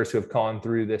 members who have gone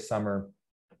through this summer,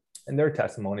 and their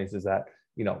testimonies is that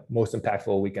most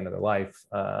impactful weekend of their life,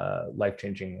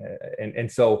 life-changing.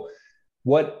 And so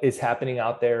what is happening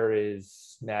out there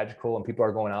is magical, and people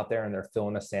are going out there and they're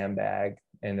filling a sandbag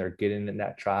and they're getting in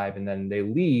that tribe, and then they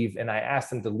leave. And I asked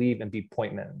them to leave and be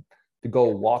point men, to go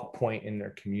walk point in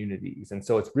their communities. And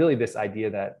so it's really this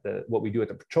idea that what we do at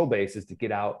the patrol base is to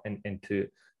get out and to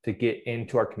get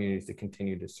into our communities, to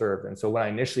continue to serve. And so when I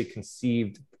initially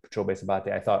conceived Patrol Base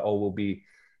Abate, I thought, we'll do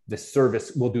this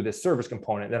service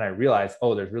component. Then I realized,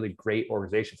 there's really great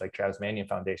organizations like Travis Manion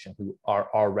Foundation who are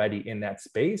already in that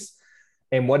space.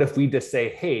 And what if we just say,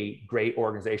 hey, great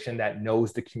organization that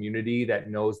knows the community, that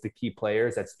knows the key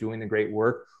players, that's doing the great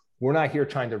work. We're not here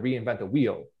trying to reinvent the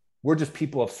wheel. We're just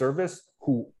people of service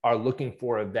who are looking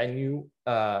for a venue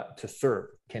to serve.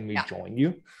 Can we join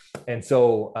you? And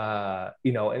so,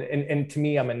 and to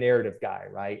me, I'm a narrative guy,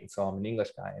 right? And so I'm an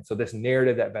English guy. And so this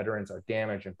narrative that veterans are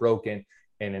damaged and broken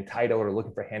and entitled or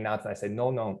looking for handouts. And I said,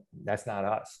 no, that's not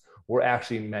us. We're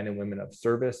actually men and women of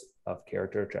service, of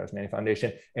character, Travis Manion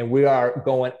Foundation. And we are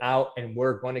going out and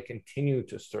we're going to continue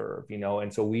to serve,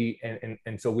 and so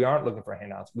so we aren't looking for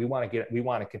handouts. We want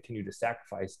to continue to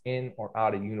sacrifice in or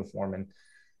out of uniform.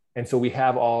 And so we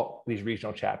have all these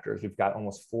regional chapters. We've got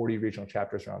almost 40 regional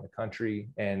chapters around the country.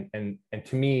 And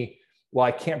to me, well,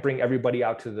 I can't bring everybody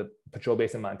out to the patrol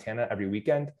base in Montana every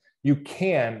weekend. You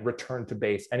can return to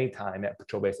base anytime at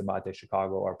Patrol Base Abate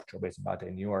Chicago, or Patrol Base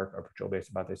Abate New York, or Patrol Base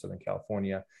Abate Southern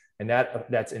California. And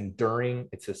that's enduring,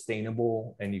 it's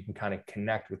sustainable, and you can kind of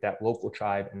connect with that local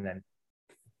tribe and then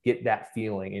get that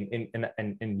feeling.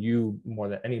 And you, more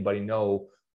than anybody, know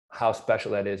how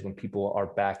special that is when people are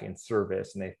back in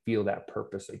service and they feel that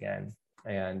purpose again.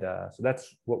 And so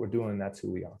that's what we're doing. That's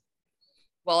who we are.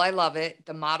 Well, I love it.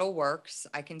 The model works.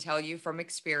 I can tell you from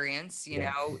experience, you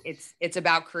know, it's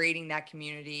about creating that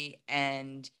community.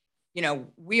 And, you know,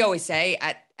 we always say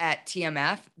at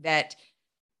TMF that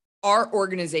our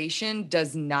organization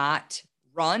does not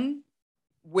run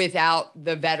without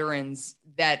the veterans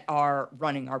that are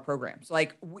running our programs.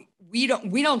 Like we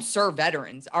don't serve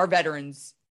veterans. Our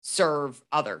veterans serve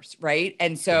others, right?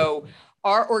 And so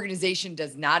our organization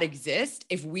does not exist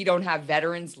if we don't have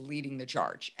veterans leading the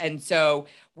charge. And so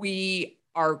we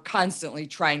are constantly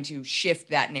trying to shift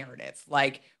that narrative.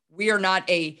 Like, we are not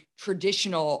a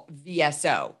traditional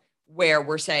VSO where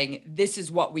we're saying, this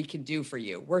is what we can do for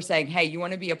you. We're saying, hey, you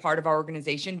want to be a part of our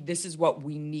organization? This is what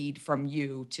we need from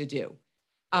you to do.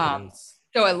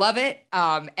 So I love it.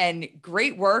 And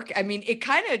great work. I mean, it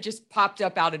kind of just popped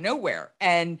up out of nowhere.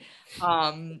 And,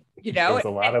 you know, it was a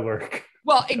lot of work.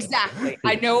 Well, exactly.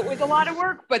 I know it was a lot of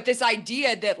work, but this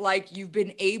idea that like you've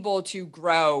been able to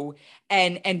grow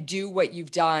and do what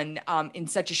you've done in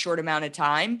such a short amount of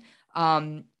time,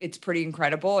 it's pretty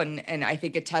incredible. And I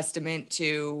think a testament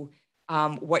to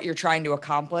what you're trying to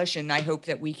accomplish. And I hope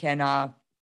that we can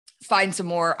find some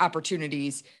more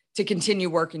opportunities to continue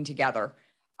working together.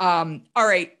 All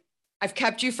right. I've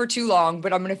kept you for too long,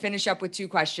 but I'm going to finish up with two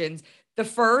questions. The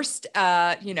first,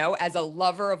 you know, as a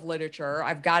lover of literature,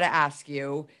 I've got to ask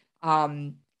you,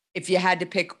 if you had to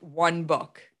pick one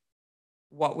book,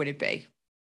 what would it be?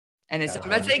 And it's, I'm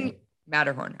not saying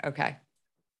Matterhorn. Okay.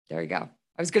 There you go.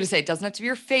 I was going to say, it doesn't have to be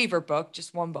your favorite book,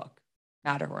 just one book,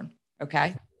 Matterhorn.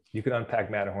 Okay. You can unpack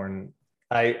Matterhorn.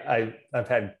 I've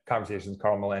had conversations with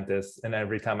Carl Melantis, and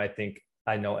every time I think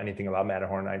I know anything about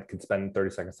Matterhorn, I could spend 30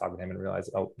 seconds talking to him and realize,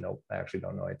 oh, no, I actually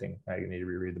don't know anything. I need to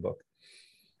reread the book.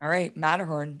 All right,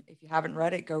 Matterhorn. If you haven't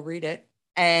read it, go read it.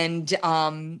 And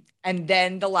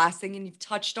then the last thing, and you've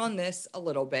touched on this a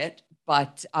little bit,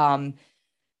 but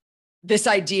this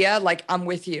idea, like, I'm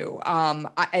with you. And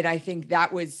I think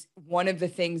that was one of the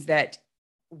things that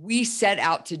we set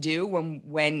out to do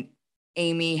when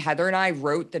Amy, Heather, and I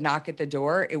wrote The Knock at the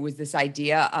Door. It was this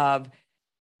idea of,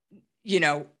 you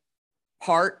know,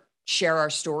 share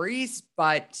our stories,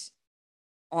 but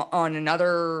on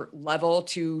another level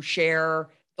to share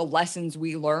the lessons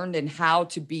we learned and how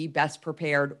to be best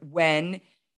prepared when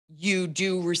you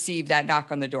do receive that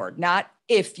knock on the door. Not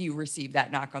if you receive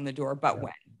that knock on the door, but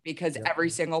when, because every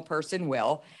single person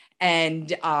will.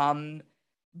 And,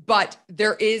 but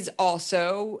there is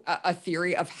also a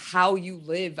theory of how you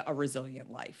live a resilient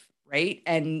life, right?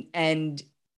 And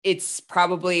it's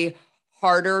probably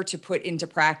harder to put into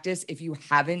practice if you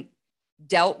haven't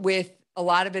dealt with a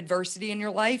lot of adversity in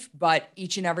your life, but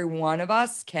each and every one of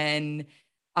us can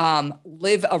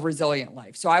live a resilient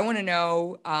life. So I want to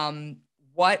know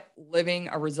what living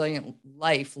a resilient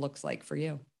life looks like for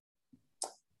you.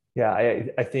 Yeah,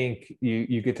 I think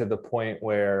you get to the point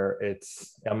where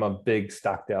I'm a big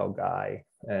Stockdale guy.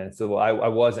 And so I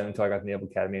wasn't until I got to the Naval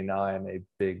Academy. And now I'm a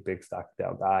big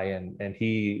Stockdale guy. And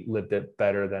he lived it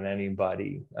better than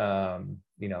anybody.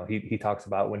 You know, he talks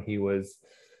about when he was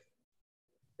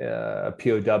a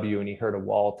POW and he heard a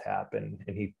wall tap and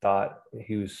he thought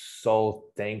he was so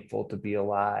thankful to be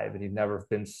alive, and he'd never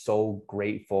been so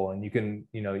grateful. And you can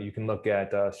look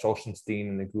at Schueman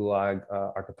in the Gulag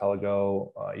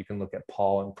Archipelago. You can look at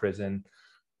Paul in prison.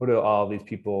 What do all these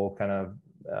people kind of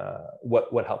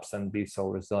what helps them be so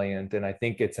resilient? And I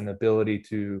think it's an ability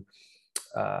to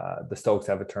the Stokes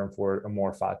have a term for it,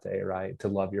 amor fati, right? To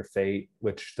love your fate,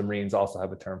 which the Marines also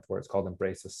have a term for. It's called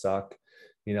embrace the suck.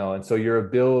 You know, and so your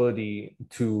ability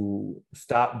to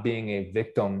stop being a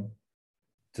victim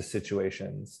to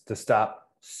situations, to stop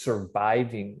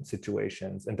surviving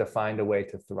situations, and to find a way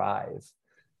to thrive.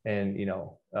 And, you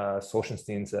know,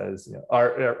 Schueman says, you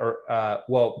know,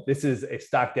 well, this is a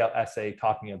Stockdale essay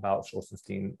talking about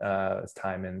Schueman's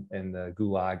time in the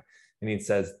Gulag. And he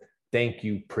says, thank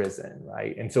you, prison,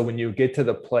 right? And so when you get to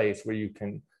the place where you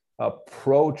can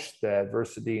approach the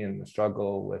adversity and the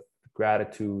struggle with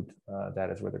gratitude, that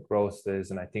is where the growth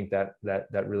is. And I think that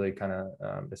really kind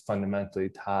of is fundamentally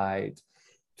tied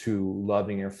to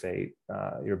loving your fate,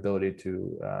 your ability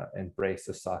to embrace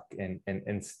the suck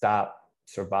and stop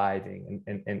surviving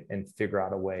and figure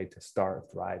out a way to start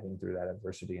thriving through that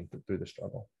adversity and through the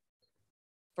struggle.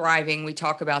 thriving. We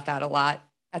talk about that a lot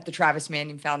at the Travis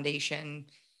Manning Foundation.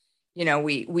 You know,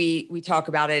 we talk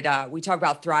about it. We talk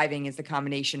about thriving as the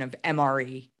combination of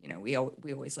MRE. You know, we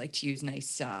always like to use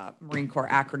nice Marine Corps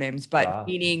acronyms, but Wow.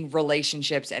 meaning,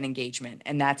 relationships, and engagement,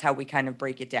 and that's how we kind of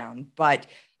break it down. But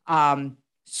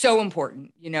so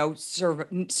important. You know,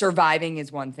 surviving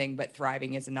is one thing, but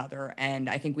thriving is another. And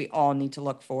I think we all need to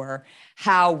look for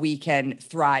how we can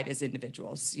thrive as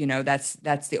individuals. You know, that's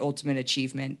the ultimate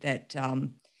achievement that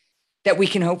that we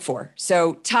can hope for.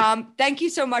 So, Tom, thank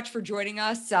you so much for joining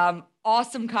us.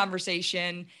 Awesome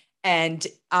conversation. And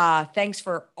thanks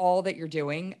for all that you're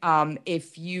doing.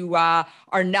 If you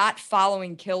are not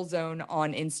following Killzone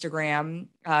on Instagram,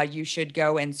 you should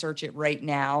go and search it right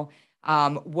now.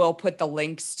 We'll put the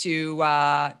links to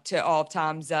all of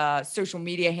Tom's social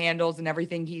media handles and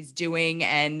everything he's doing,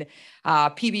 and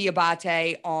PB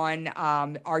Abate on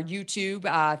our YouTube.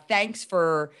 Thanks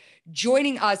for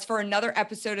joining us for another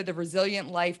episode of the Resilient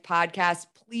Life podcast.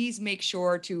 Please make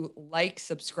sure to like,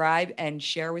 subscribe, and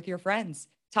share with your friends.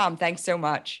 Tom, thanks so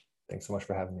much. Thanks so much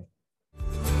for having me.